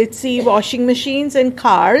and glitzy washing machines and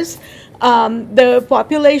cars, the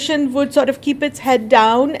population would sort of keep its head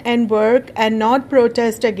down and work and not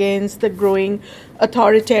protest against the growing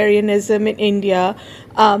authoritarianism in India.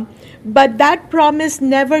 But that promise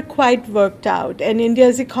never quite worked out, and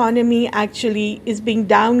India's economy actually is being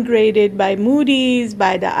downgraded by Moody's,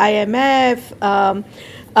 by the IMF.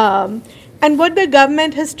 And what the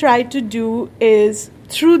government has tried to do is,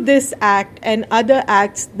 through this act and other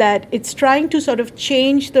acts, that it's trying to sort of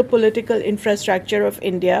change the political infrastructure of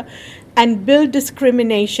India and build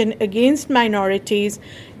discrimination against minorities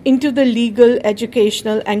into the legal,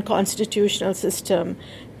 educational, and constitutional system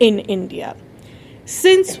in India.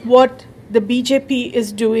 Since what the BJP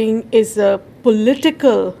is doing is a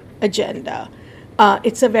political agenda,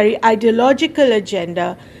 it's a very ideological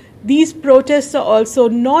agenda, these protests are also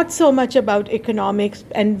not so much about economics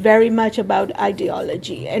and very much about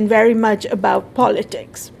ideology and very much about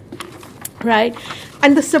politics, right?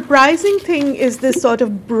 And the surprising thing is this sort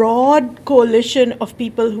of broad coalition of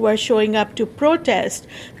people who are showing up to protest,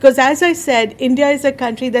 because as I said, India is a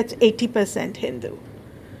country that's 80% Hindu,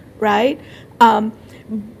 right?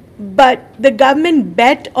 But the government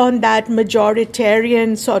bet on that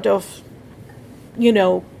majoritarian sort of,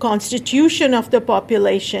 constitution of the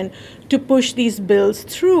population to push these bills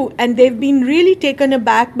through. And they've been really taken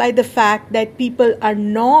aback by the fact that people are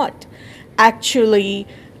not actually,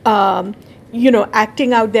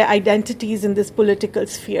 acting out their identities in this political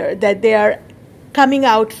sphere, that they are coming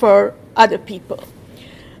out for other people.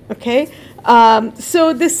 Okay?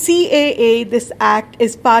 So the CAA, this act,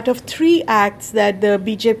 is part of 3 acts that the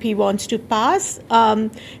BJP wants to pass.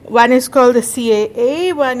 One is called the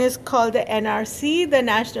CAA, one is called the NRC, the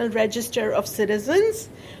National Register of Citizens,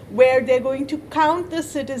 where they're going to count the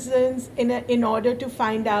citizens in order to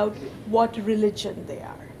find out what religion they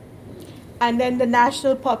are. And then the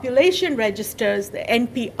National Population Registers, the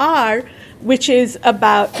NPR, which is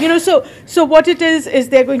about, so what it is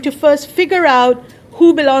they're going to first figure out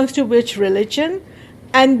who belongs to which religion,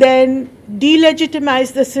 and then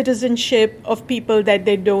delegitimize the citizenship of people that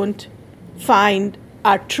they don't find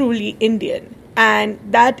are truly Indian. And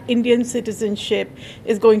that Indian citizenship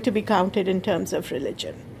is going to be counted in terms of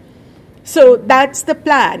religion. So that's the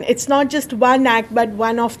plan. It's not just one act, but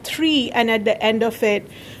one of 3, and at the end of it,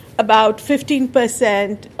 about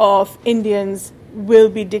 15% of Indians will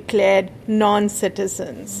be declared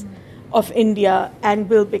non-citizens of India and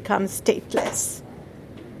will become stateless.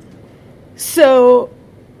 So,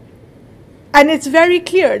 and it's very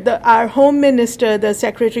clear that our Home Minister, the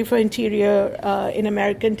Secretary for Interior in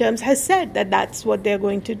American terms, has said that that's what they're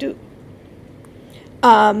going to do.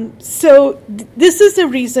 This is the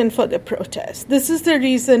reason for the protest. This is the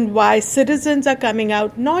reason why citizens are coming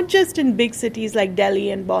out, not just in big cities like Delhi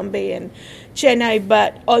and Bombay and Chennai,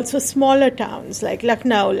 but also smaller towns like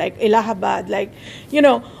Lucknow, like Allahabad, like,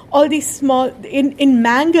 all these small, in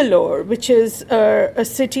Mangalore, which is a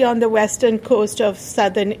city on the western coast of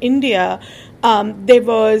southern India, there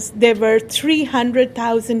were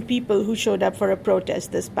 300,000 people who showed up for a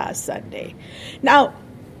protest this past Sunday. Now,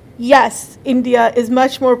 yes, India is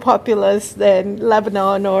much more populous than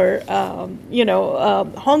Lebanon or,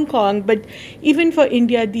 Hong Kong, but even for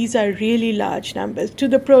India, these are really large numbers. To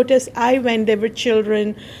the protest I went, there were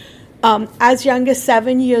children as young as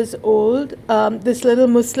 7 years old. This little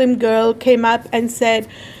Muslim girl came up and said,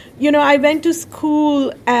 I went to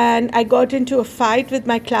school and I got into a fight with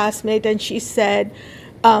my classmate, and she said,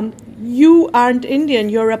 you aren't Indian,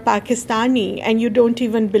 you're a Pakistani, and you don't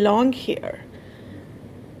even belong here.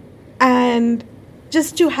 And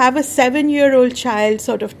just to have a 7-year-old child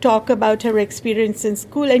sort of talk about her experience in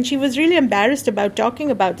school, and she was really embarrassed about talking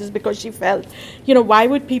about this because she felt, why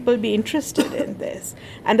would people be interested in this?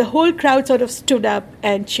 And the whole crowd sort of stood up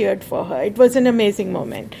and cheered for her. It was an amazing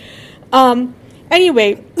moment.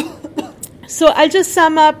 Anyway, so I'll just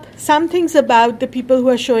sum up some things about the people who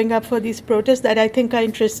are showing up for these protests that I think are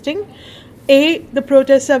interesting. The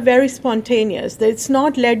protests are very spontaneous. It's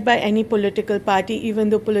not led by any political party, even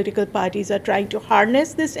though political parties are trying to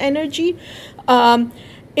harness this energy.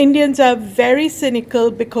 Indians are very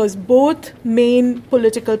cynical because both main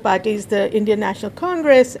political parties, the Indian National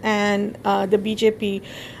Congress and the BJP,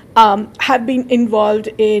 have been involved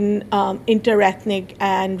in interethnic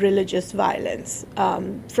and religious violence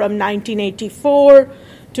from 1984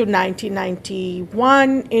 to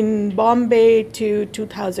 1991 in Bombay to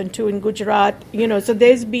 2002 in Gujarat. So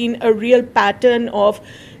there's been a real pattern of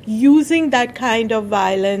using that kind of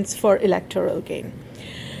violence for electoral gain.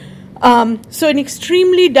 So an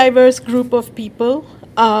extremely diverse group of people.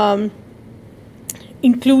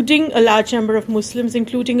 including a large number of Muslims,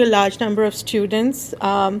 including a large number of students,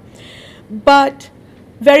 but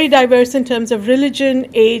very diverse in terms of religion,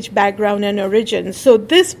 age, background, and origin. So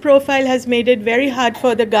this profile has made it very hard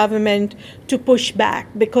for the government to push back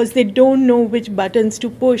because they don't know which buttons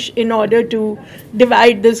to push in order to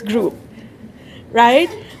divide this group,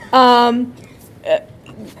 right?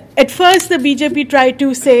 At first, the BJP tried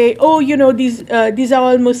to say, these are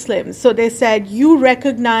all Muslims. So they said, you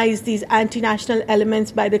recognize these anti-national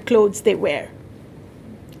elements by the clothes they wear,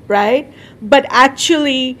 right? But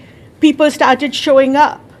actually, people started showing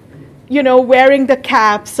up, wearing the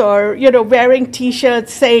caps or, wearing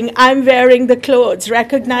T-shirts saying, I'm wearing the clothes,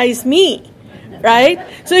 recognize me, right?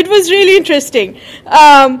 So it was really interesting.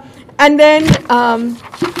 And then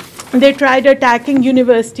they tried attacking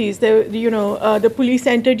universities. The police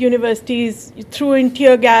entered universities, threw in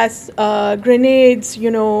tear gas, grenades,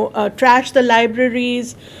 trashed the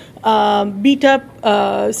libraries, beat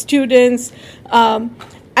up students,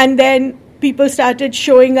 and then people started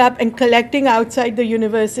showing up and collecting outside the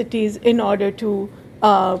universities in order to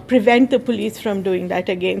prevent the police from doing that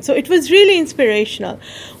again. So it was really inspirational.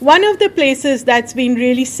 One of the places that's been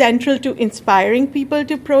really central to inspiring people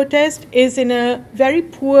to protest is in a very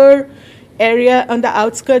poor area on the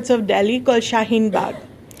outskirts of Delhi called Shaheen Bagh.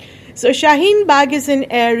 So Shaheen Bagh is an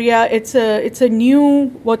area, it's a new,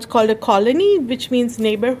 what's called a colony, which means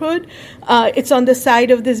neighborhood. It's on the side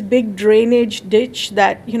of this big drainage ditch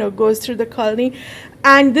that, goes through the colony.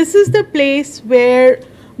 And this is the place where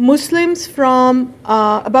Muslims from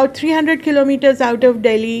about 300 kilometers out of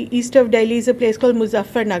Delhi, east of Delhi, is a place called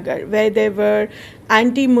Muzaffarnagar, where there were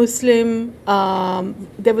anti-Muslim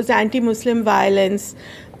violence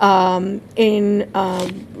in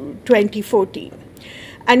 2014.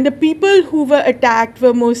 And the people who were attacked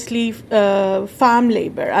were mostly farm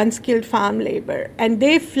labor, unskilled farm labor. And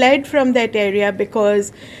they fled from that area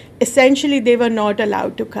because essentially they were not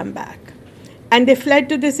allowed to come back. And they fled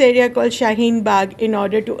to this area called Shaheen Bagh in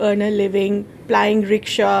order to earn a living, plying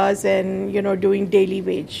rickshaws and, doing daily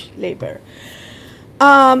wage labor.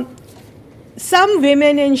 Some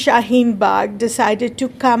women in Shaheen Bagh decided to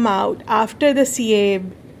come out after the CAA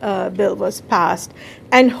bill was passed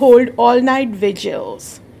and hold all-night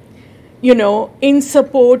vigils, in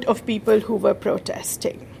support of people who were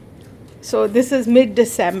protesting. So this is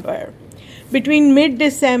mid-December. Between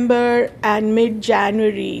mid-December and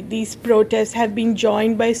mid-January, these protests have been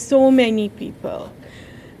joined by so many people.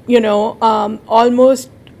 Almost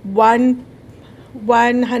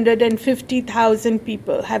 150,000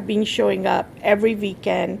 people have been showing up every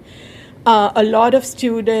weekend. A lot of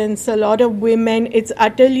students, a lot of women. It's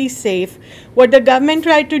utterly safe. What the government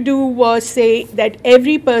tried to do was say that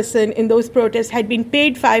every person in those protests had been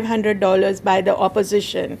paid $500 by the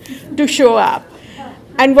opposition to show up.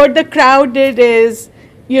 And what the crowd did is,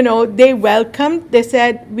 they welcomed, they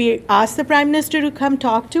said, we asked the Prime Minister to come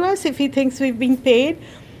talk to us if he thinks we've been paid.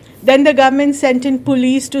 Then the government sent in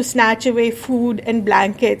police to snatch away food and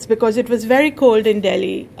blankets because it was very cold in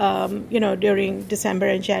Delhi, during December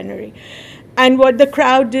and January. And what the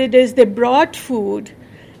crowd did is they brought food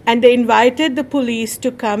and they invited the police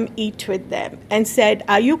to come eat with them and said,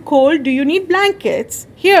 are you cold? Do you need blankets?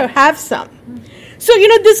 Here, have some. So,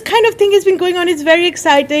 this kind of thing has been going on. It's very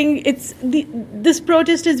exciting. This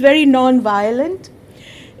protest is very non-violent.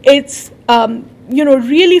 It's,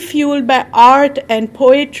 really fueled by art and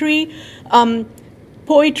poetry.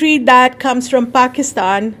 Poetry that comes from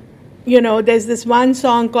Pakistan. There's this one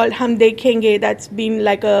song called Hum Dekhenge that's been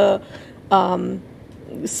like a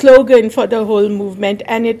slogan for the whole movement,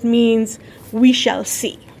 and it means we shall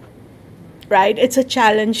see, right? It's a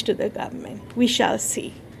challenge to the government. We shall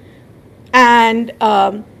see. And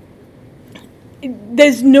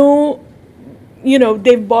there's no,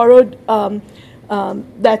 they've borrowed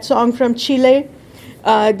that song from Chile.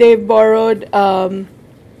 They've borrowed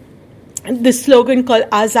this slogan called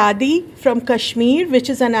Azadi from Kashmir, which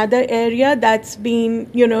is another area that's been,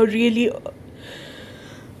 really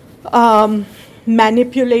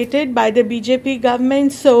manipulated by the BJP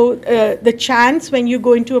government. So the chants when you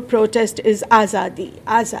go into a protest is Azadi,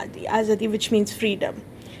 Azadi, Azadi, which means freedom.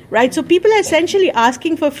 Right? So people are essentially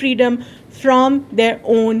asking for freedom from their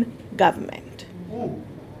own government.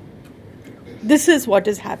 This is what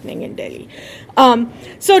is happening in Delhi.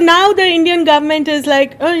 So now the Indian government is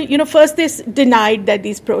like, first they denied that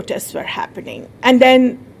these protests were happening. And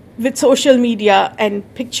then with social media and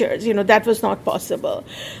pictures, that was not possible.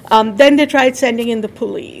 Then they tried sending in the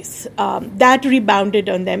police. That rebounded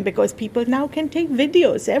on them because people now can take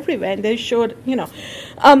videos everywhere and they showed,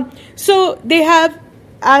 So they have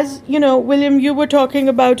as you know, William, you were talking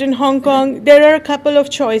about in Hong Kong, there are a couple of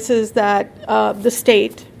choices that the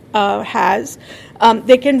state has.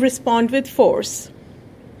 They can respond with force.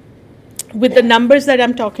 With the numbers that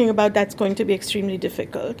I'm talking about, that's going to be extremely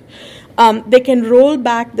difficult. They can roll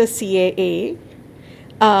back the CAA,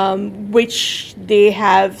 which they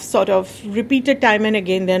have sort of repeated time and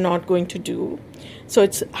again they're not going to do. So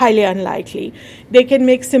it's highly unlikely. They can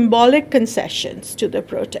make symbolic concessions to the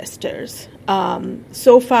protesters.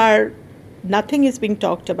 So far, nothing is being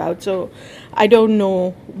talked about, so I don't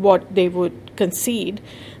know what they would concede.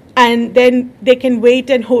 And then they can wait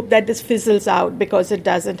and hope that this fizzles out because it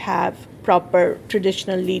doesn't have proper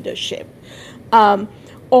traditional leadership.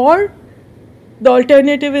 Or the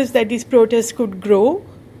alternative is that these protests could grow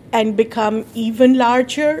and become even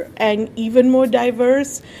larger and even more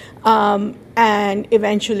diverse, and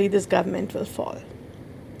eventually this government will fall.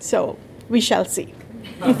 So we shall see.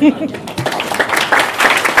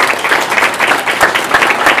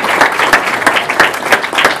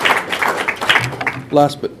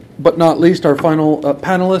 Last but not least, our final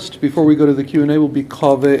panelist before we go to the Q&A will be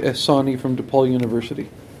Kaveh Ehsani from DePaul University.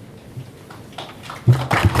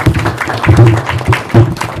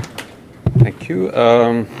 Thank you.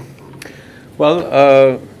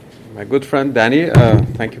 My good friend Danny,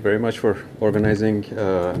 thank you very much for organizing.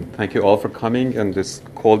 Thank you all for coming on this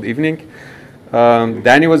cold evening.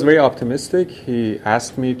 Danny was very optimistic. He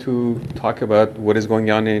asked me to talk about what is going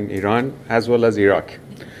on in Iran as well as Iraq.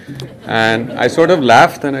 And I sort of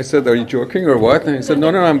laughed and I said, "Are you joking or what?" And he said, No,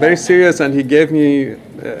 I'm very serious. And he gave me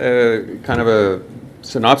kind of a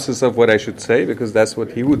synopsis of what I should say, because that's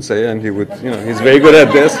what he would say, and he would, he's very good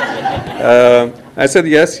at this. I said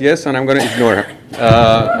yes, and I'm going to ignore him.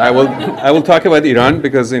 I will talk about Iran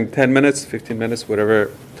because in 10 minutes, 15 minutes, whatever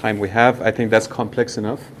time we have, I think that's complex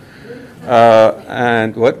enough.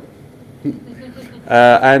 And what?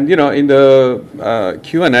 In the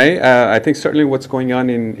Q&A, I think certainly what's going on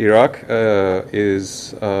in Iraq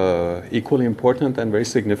is equally important and very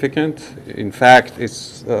significant. In fact,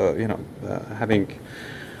 it's having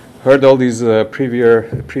heard all these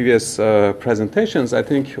previous presentations, I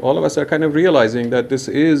think all of us are kind of realizing that this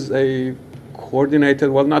is a coordinated,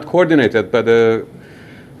 well, not coordinated, but a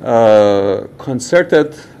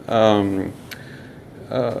concerted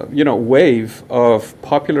wave of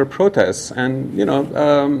popular protests.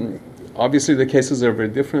 And, obviously the cases are very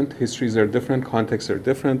different, histories are different, contexts are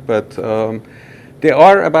different, but they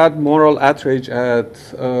are about moral outrage at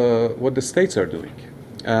what the states are doing.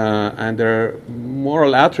 And there are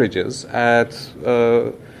moral outrages at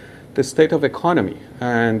the state of economy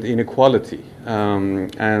and inequality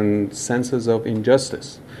and senses of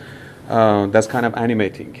injustice. That's kind of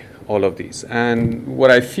animating all of these. And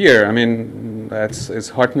what I fear, it's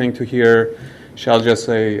heartening to hear Shal just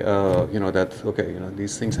say,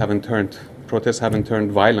 these things protests haven't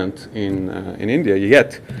turned violent in India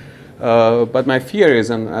yet. But my fear is,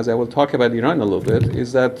 and as I will talk about Iran a little bit,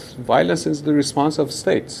 is that violence is the response of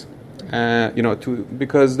states.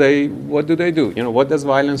 Because what do they do? What does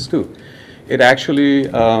violence do? It actually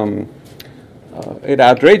it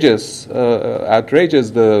outrages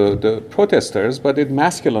the protesters, but it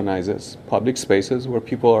masculinizes public spaces where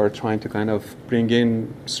people are trying to kind of bring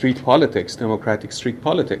in street politics, democratic street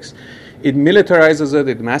politics. It militarizes it,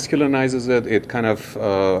 it masculinizes it, it kind of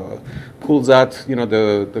pulls out,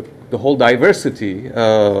 the whole diversity,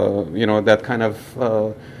 that kind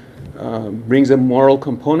of brings a moral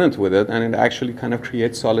component with it, and it actually kind of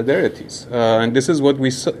creates solidarities. And this is what we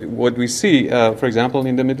see, for example,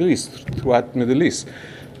 in the Middle East, throughout the Middle East.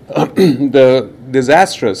 The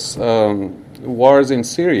disastrous wars in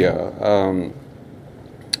Syria,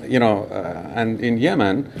 and in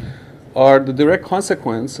Yemen are the direct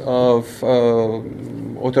consequence of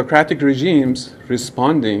autocratic regimes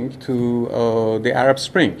responding to the Arab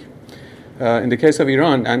Spring. In the case of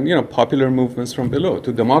Iran, and popular movements from below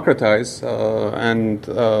to democratize and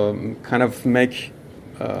kind of make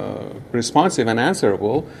responsive and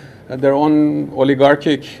answerable their own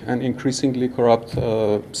oligarchic and increasingly corrupt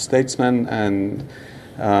statesmen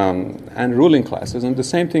and ruling classes. And the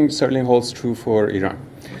same thing certainly holds true for Iran.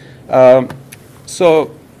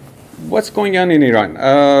 So, what's going on in Iran?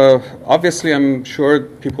 Obviously, I'm sure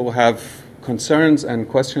people will have concerns and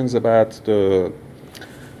questions about the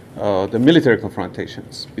military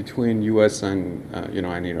confrontations between U.S. and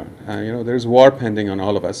Iran. There's war pending on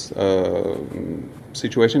all of us.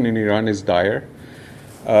 Situation in Iran is dire.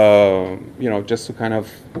 Just to kind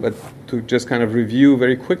of review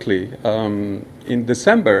very quickly. In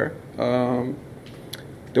December,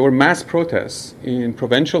 there were mass protests in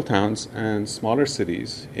provincial towns and smaller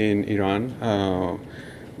cities in Iran,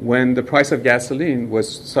 when the price of gasoline was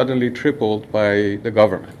suddenly tripled by the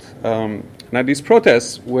government. Now, these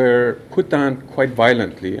protests were put down quite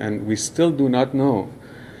violently, and we still do not know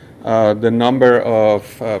the number of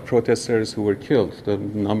protesters who were killed. The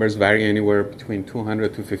numbers vary anywhere between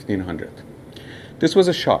 200 to 1,500. This was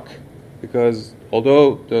a shock, because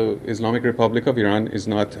although the Islamic Republic of Iran is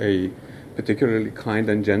not a particularly kind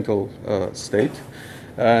and gentle state,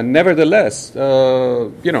 nevertheless,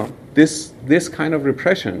 this kind of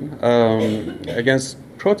repression against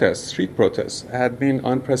protests, street protests, had been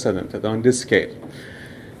unprecedented on this scale.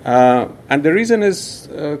 And the reason is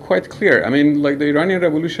quite clear. I mean, like the Iranian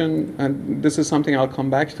Revolution, and this is something I'll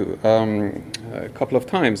come back to a couple of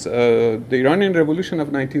times. The Iranian Revolution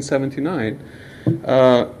of 1979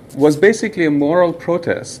 was basically a moral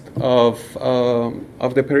protest of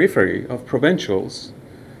the periphery, of provincials,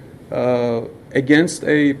 against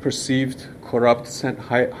a perceived corrupt,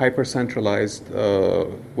 hyper-centralized,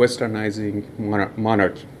 westernizing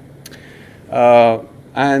monarchy.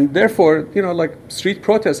 And therefore, like street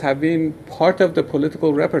protests have been part of the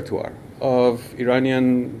political repertoire of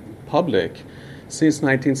Iranian public since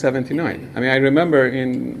 1979. I mean, I remember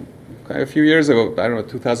a few years ago, I don't know,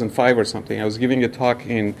 2005 or something, I was giving a talk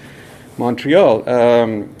in Montreal,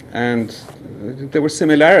 and there were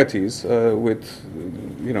similarities with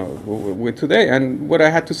today. And what I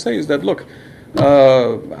had to say is that, look,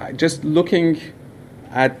 just looking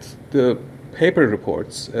at the paper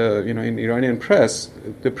reports, in Iranian press,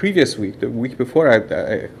 the previous week, the week before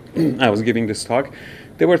I was giving this talk,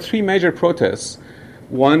 there were three major protests.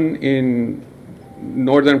 One in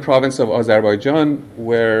northern province of Azerbaijan,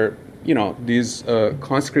 where these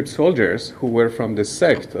conscript soldiers who were from this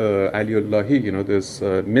sect, Aliullahi, this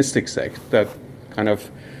mystic sect that kind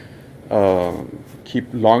of keep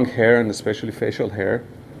long hair and especially facial hair,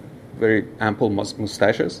 very ample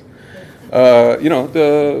mustaches.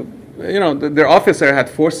 Their officer had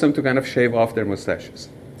forced them to kind of shave off their mustaches.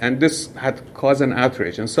 And this had caused an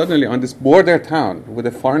outrage. And suddenly on this border town with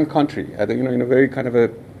a foreign country, in a very kind of a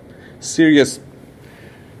serious,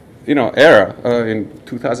 era, in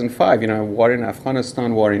 2005, war in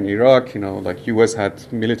Afghanistan, war in Iraq, like U.S. had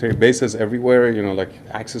military bases everywhere, like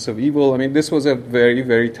axis of evil. I mean, this was a very,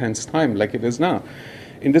 very tense time, like it is now.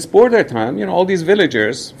 In this border town, all these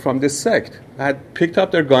villagers from this sect had picked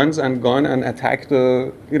up their guns and gone and attacked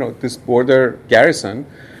this border garrison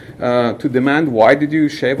to demand, why did you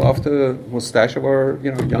shave off the mustache of our,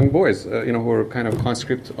 young boys, who were kind of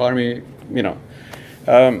conscript army,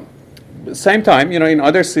 Same time, in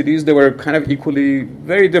other cities, there were kind of equally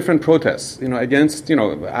very different protests, against,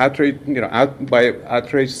 outrage, by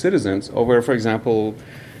outraged citizens over, for example,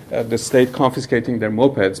 the state confiscating their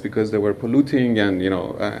mopeds because they were polluting, and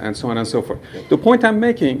and so on and so forth. The point I'm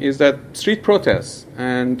making is that street protests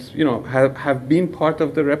have been part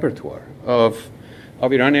of the repertoire of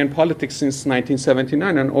Iranian politics since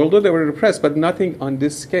 1979, and although they were repressed, but nothing on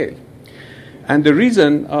this scale. And the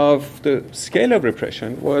reason of the scale of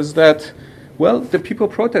repression was that, the people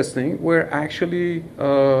protesting were actually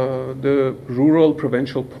the rural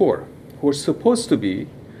provincial poor, who were supposed to be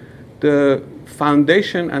the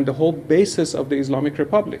foundation and the whole basis of the Islamic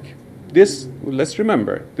Republic. This, let's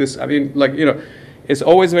remember, it's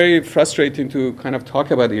always very frustrating to kind of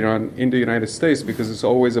talk about Iran in the United States, because it's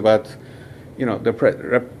always about,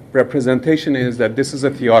 the representation is that this is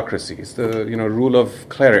a theocracy. It's the, rule of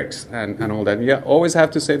clerics and all that. You always have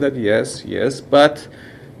to say that, yes, but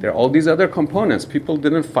there are all these other components. People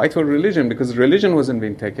didn't fight for religion because religion wasn't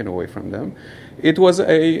being taken away from them. It was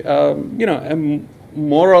a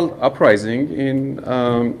moral uprising in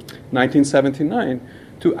 1979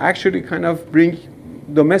 to actually kind of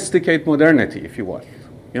domesticate modernity, if you will,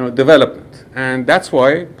 development. And that's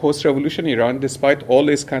why post-revolution Iran, despite all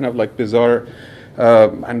this kind of like bizarre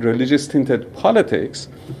and religious tinted politics,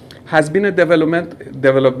 has been a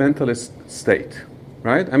developmentalist state,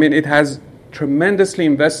 right? I mean, it has tremendously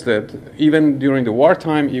invested, even during the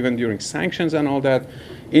wartime, even during sanctions and all that,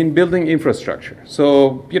 in building infrastructure.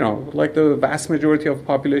 So, like the vast majority of the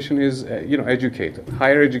population is, educated.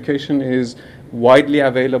 Higher education is widely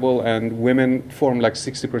available, and women form like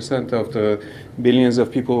 60% of the billions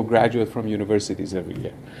of people who graduate from universities every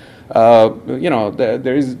year.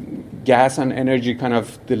 There is gas and energy kind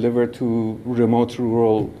of delivered to remote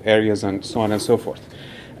rural areas and so on and so forth.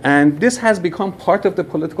 And this has become part of the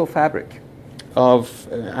political fabric of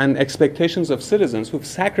and expectations of citizens who've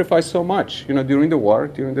sacrificed so much, during the war,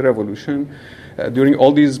 during the revolution, during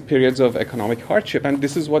all these periods of economic hardship, and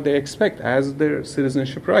this is what they expect as their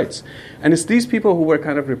citizenship rights. And it's these people who were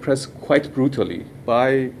kind of repressed quite brutally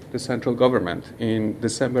by the central government in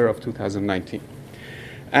December of 2019.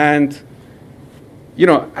 And,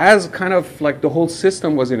 as kind of like the whole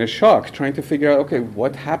system was in a shock, trying to figure out, okay,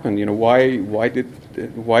 what happened? Why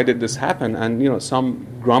did this happen? And some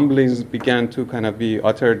grumblings began to kind of be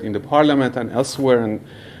uttered in the parliament and elsewhere. And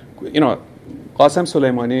Qasem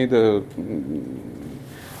Soleimani,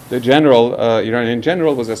 the general, Iranian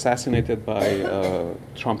general, was assassinated by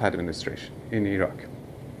Trump administration in Iraq,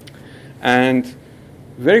 and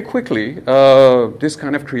very quickly, this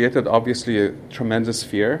kind of created obviously a tremendous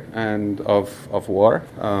fear of war,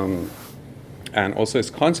 and also its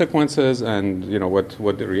consequences, and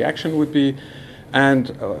what the reaction would be.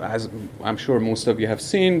 And as I'm sure most of you have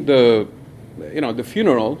seen, the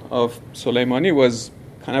funeral of Soleimani was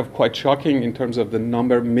kind of quite shocking in terms of the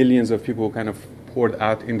number, millions of people kind of poured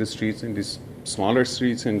out in the streets, in these smaller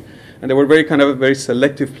streets, and there were very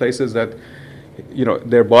selective places that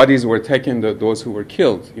their bodies were taken, those who were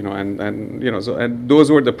killed, and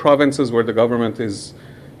those were the provinces where the government is,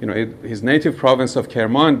 his native province of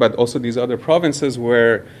Kerman, but also these other provinces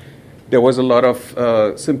where there was a lot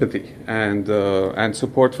of sympathy and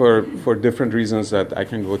support for different reasons that I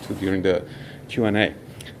can go to during the Q&A.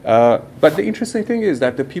 But the interesting thing is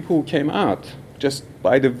that the people who came out, just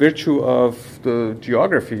by the virtue of the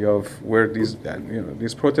geography of where these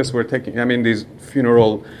protests were taking, these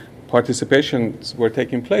funeral participations were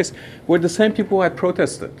taking place, were the same people who had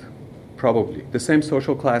protested, probably the same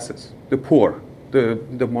social classes, the poor,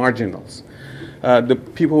 the marginals, the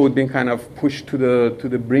people who had been kind of pushed to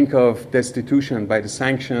the brink of destitution by the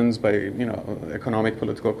sanctions, by economic,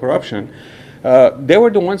 political corruption. They were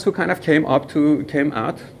the ones who kind of came out to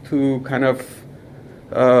kind of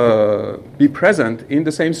be present in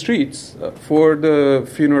the same streets for the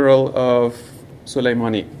funeral of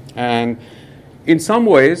Soleimani. And in some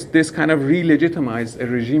ways, this kind of re-legitimized a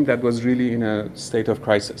regime that was really in a state of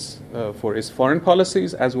crisis for its foreign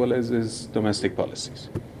policies as well as its domestic policies.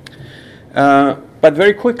 But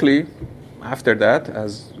very quickly after that,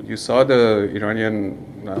 as you saw, the Iranian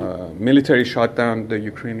military shot down the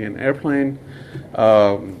Ukrainian airplane.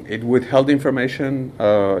 It withheld information.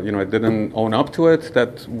 It didn't own up to it,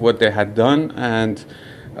 that what they had done, and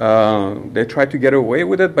they tried to get away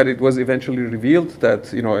with it, but it was eventually revealed that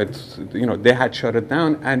they had shut it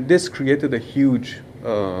down, and this created a huge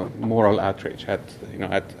moral outrage at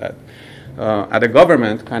a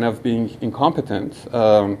government kind of being incompetent,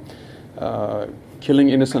 killing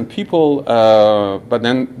innocent people, but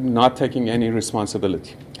then not taking any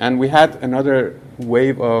responsibility. And we had another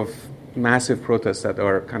wave of massive protests that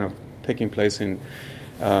are kind of taking place in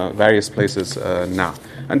various places now.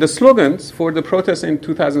 And the slogans for the protests in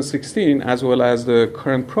 2016, as well as the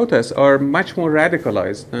current protests, are much more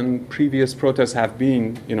radicalized than previous protests have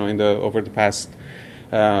been, over the past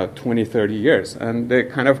 20, 30 years. And they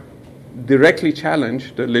kind of directly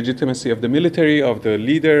challenge the legitimacy of the military, of the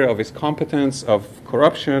leader, of its competence, of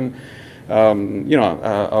corruption,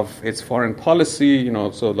 of its foreign policy.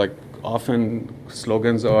 So like often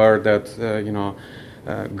slogans are that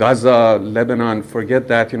Gaza, Lebanon, forget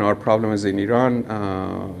that. Our problem is in Iran.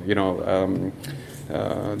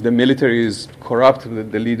 The military is corrupt.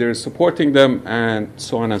 The leader is supporting them, and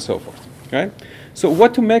so on and so forth. Right. So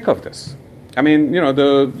what to make of this?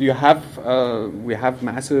 We have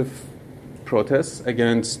massive protests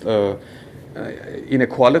against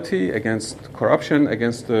inequality, against corruption,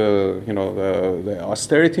 against the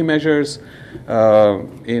austerity measures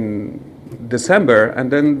in December, and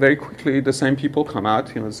then very quickly the same people come out,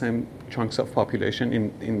 the same chunks of population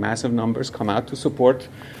in massive numbers come out to support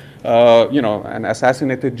an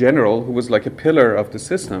assassinated general who was like a pillar of the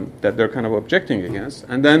system that they're kind of objecting against,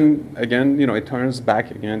 and then again it turns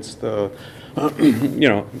back against the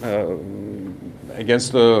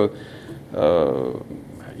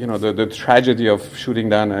the tragedy of shooting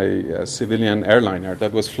down a civilian airliner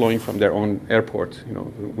that was flying from their own airport.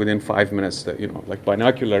 Within 5 minutes, like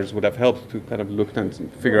binoculars would have helped to kind of look and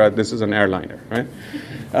figure out this is an airliner, right?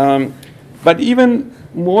 But even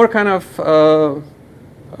more kind of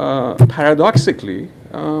paradoxically,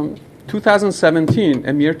 2017,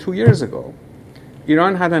 a mere 2 years ago,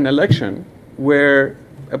 Iran had an election where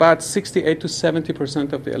about 68 to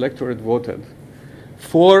 70% of the electorate voted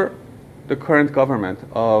for the current government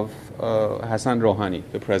of Hassan Rouhani,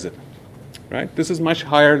 the president. Right? This is much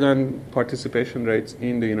higher than participation rates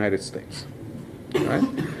in the United States. Right?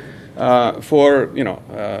 For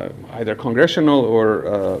either congressional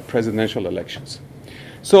or presidential elections.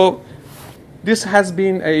 So this has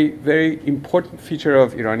been a very important feature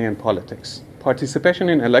of Iranian politics. Participation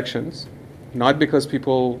in elections, not because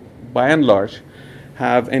people, by and large,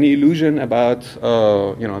 have any illusion about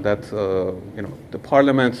the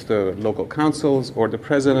parliament, the local councils, or the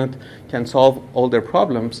president can solve all their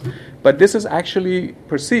problems. But this is actually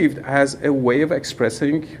perceived as a way of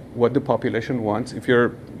expressing what the population wants. If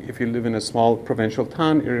you live in a small provincial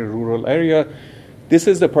town or a rural area, this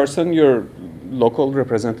is the person, your local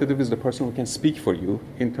representative is the person who can speak for you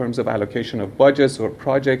in terms of allocation of budgets or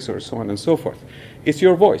projects or so on and so forth. It's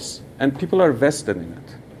your voice, and people are vested in it.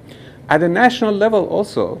 At a national level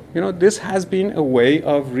also, this has been a way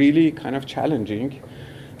of really kind of challenging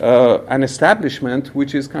an establishment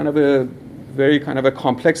which is kind of a very kind of a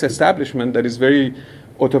complex establishment that is very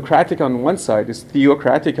autocratic on one side, is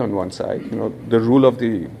theocratic on one side, the rule of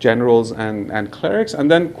the generals and clerics,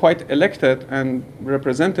 and then quite elected and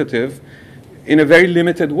representative in a very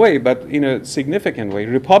limited way, but in a significant way,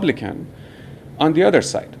 Republican on the other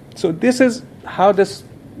side. So this is how this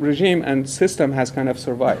regime and system has kind of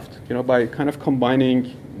survived, by kind of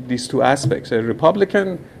combining these two aspects, a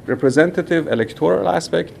Republican representative electoral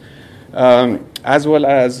aspect, as well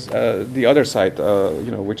as the other side,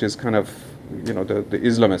 which is kind of, the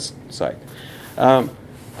Islamist side.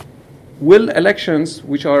 Will elections,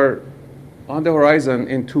 which are on the horizon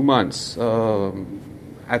in 2 months,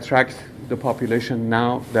 attract the population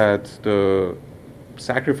now that the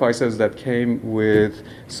sacrifices that came with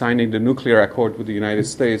signing the nuclear accord with the United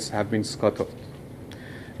States have been scuttled?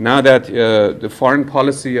 Now that the foreign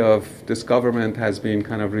policy of this government has been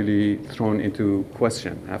kind of really thrown into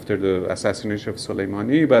question after the assassination of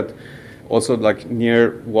Soleimani, but also like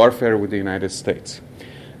near warfare with the United States.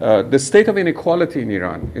 The state of inequality in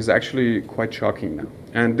Iran is actually quite shocking now.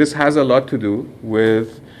 And this has a lot to do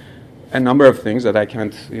with a number of things that I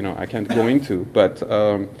can't go into, but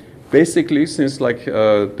basically, since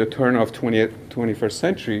the turn of 21st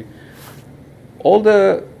century, all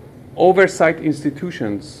the oversight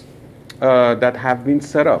institutions that have been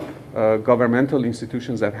set up, governmental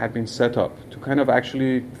institutions that have been set up to kind of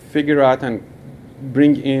actually figure out and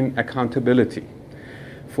bring in accountability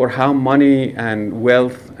for how money and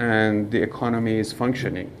wealth and the economy is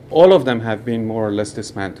functioning, all of them have been more or less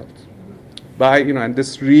dismantled. And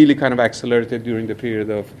this really kind of accelerated during the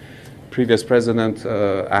period of previous president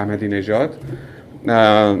Ahmadinejad,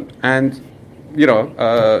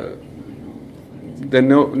 the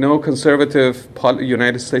no conservative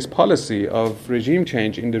United States policy of regime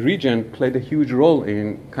change in the region played a huge role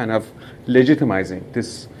in kind of legitimizing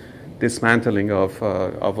this dismantling of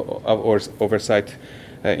oversight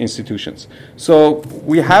institutions. So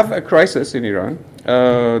we have a crisis in Iran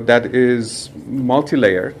that is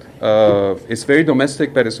multi-layered. It's very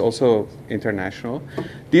domestic, but it's also international.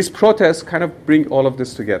 These protests kind of bring all of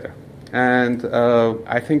this together. And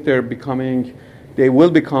I think they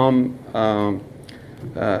will become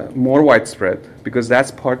more widespread, because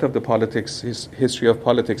that's part of the history of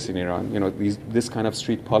politics in Iran, this kind of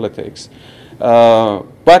street politics.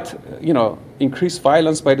 But increased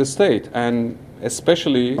violence by the state, and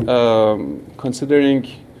especially considering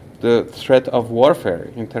the threat of warfare,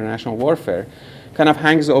 international warfare, kind of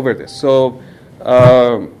hangs over this. So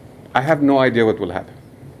I have no idea what will happen.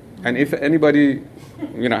 And if anybody,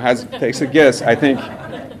 takes a guess, I think,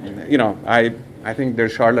 I think they're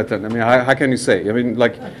charlatan. I mean, how can you say? I mean,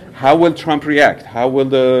 how will Trump react? How will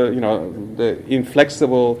the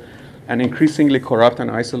inflexible and increasingly corrupt and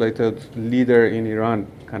isolated leader in Iran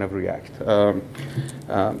kind of react?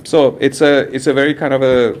 So it's a very kind of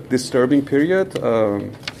a disturbing period,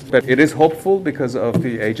 but it is hopeful because of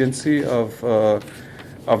the agency of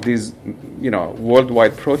these,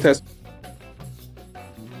 worldwide protests.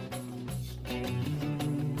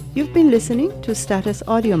 You've been listening to Status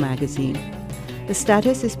Audio Magazine. The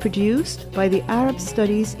Status is produced by the Arab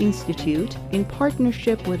Studies Institute in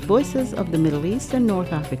partnership with Voices of the Middle East and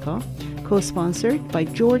North Africa, co-sponsored by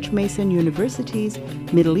George Mason University's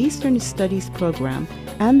Middle Eastern Studies program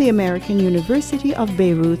and the American University of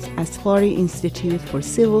Beirut's Asfari Institute for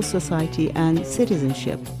Civil Society and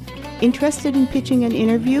Citizenship. Interested in pitching an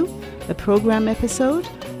interview, a program episode,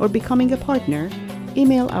 or becoming a partner?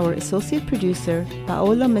 Email our associate producer,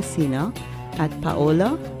 Paola Messina, at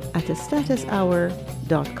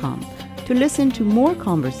paola@statushour.com. To listen to more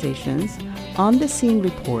conversations, on-the-scene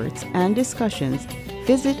reports, and discussions,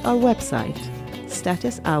 visit our website,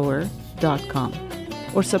 statushour.com,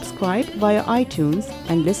 or subscribe via iTunes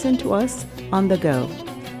and listen to us on the go.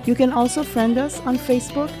 You can also friend us on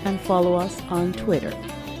Facebook and follow us on Twitter.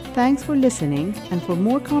 Thanks for listening, and for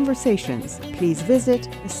more conversations, please visit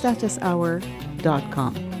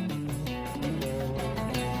statushour.com.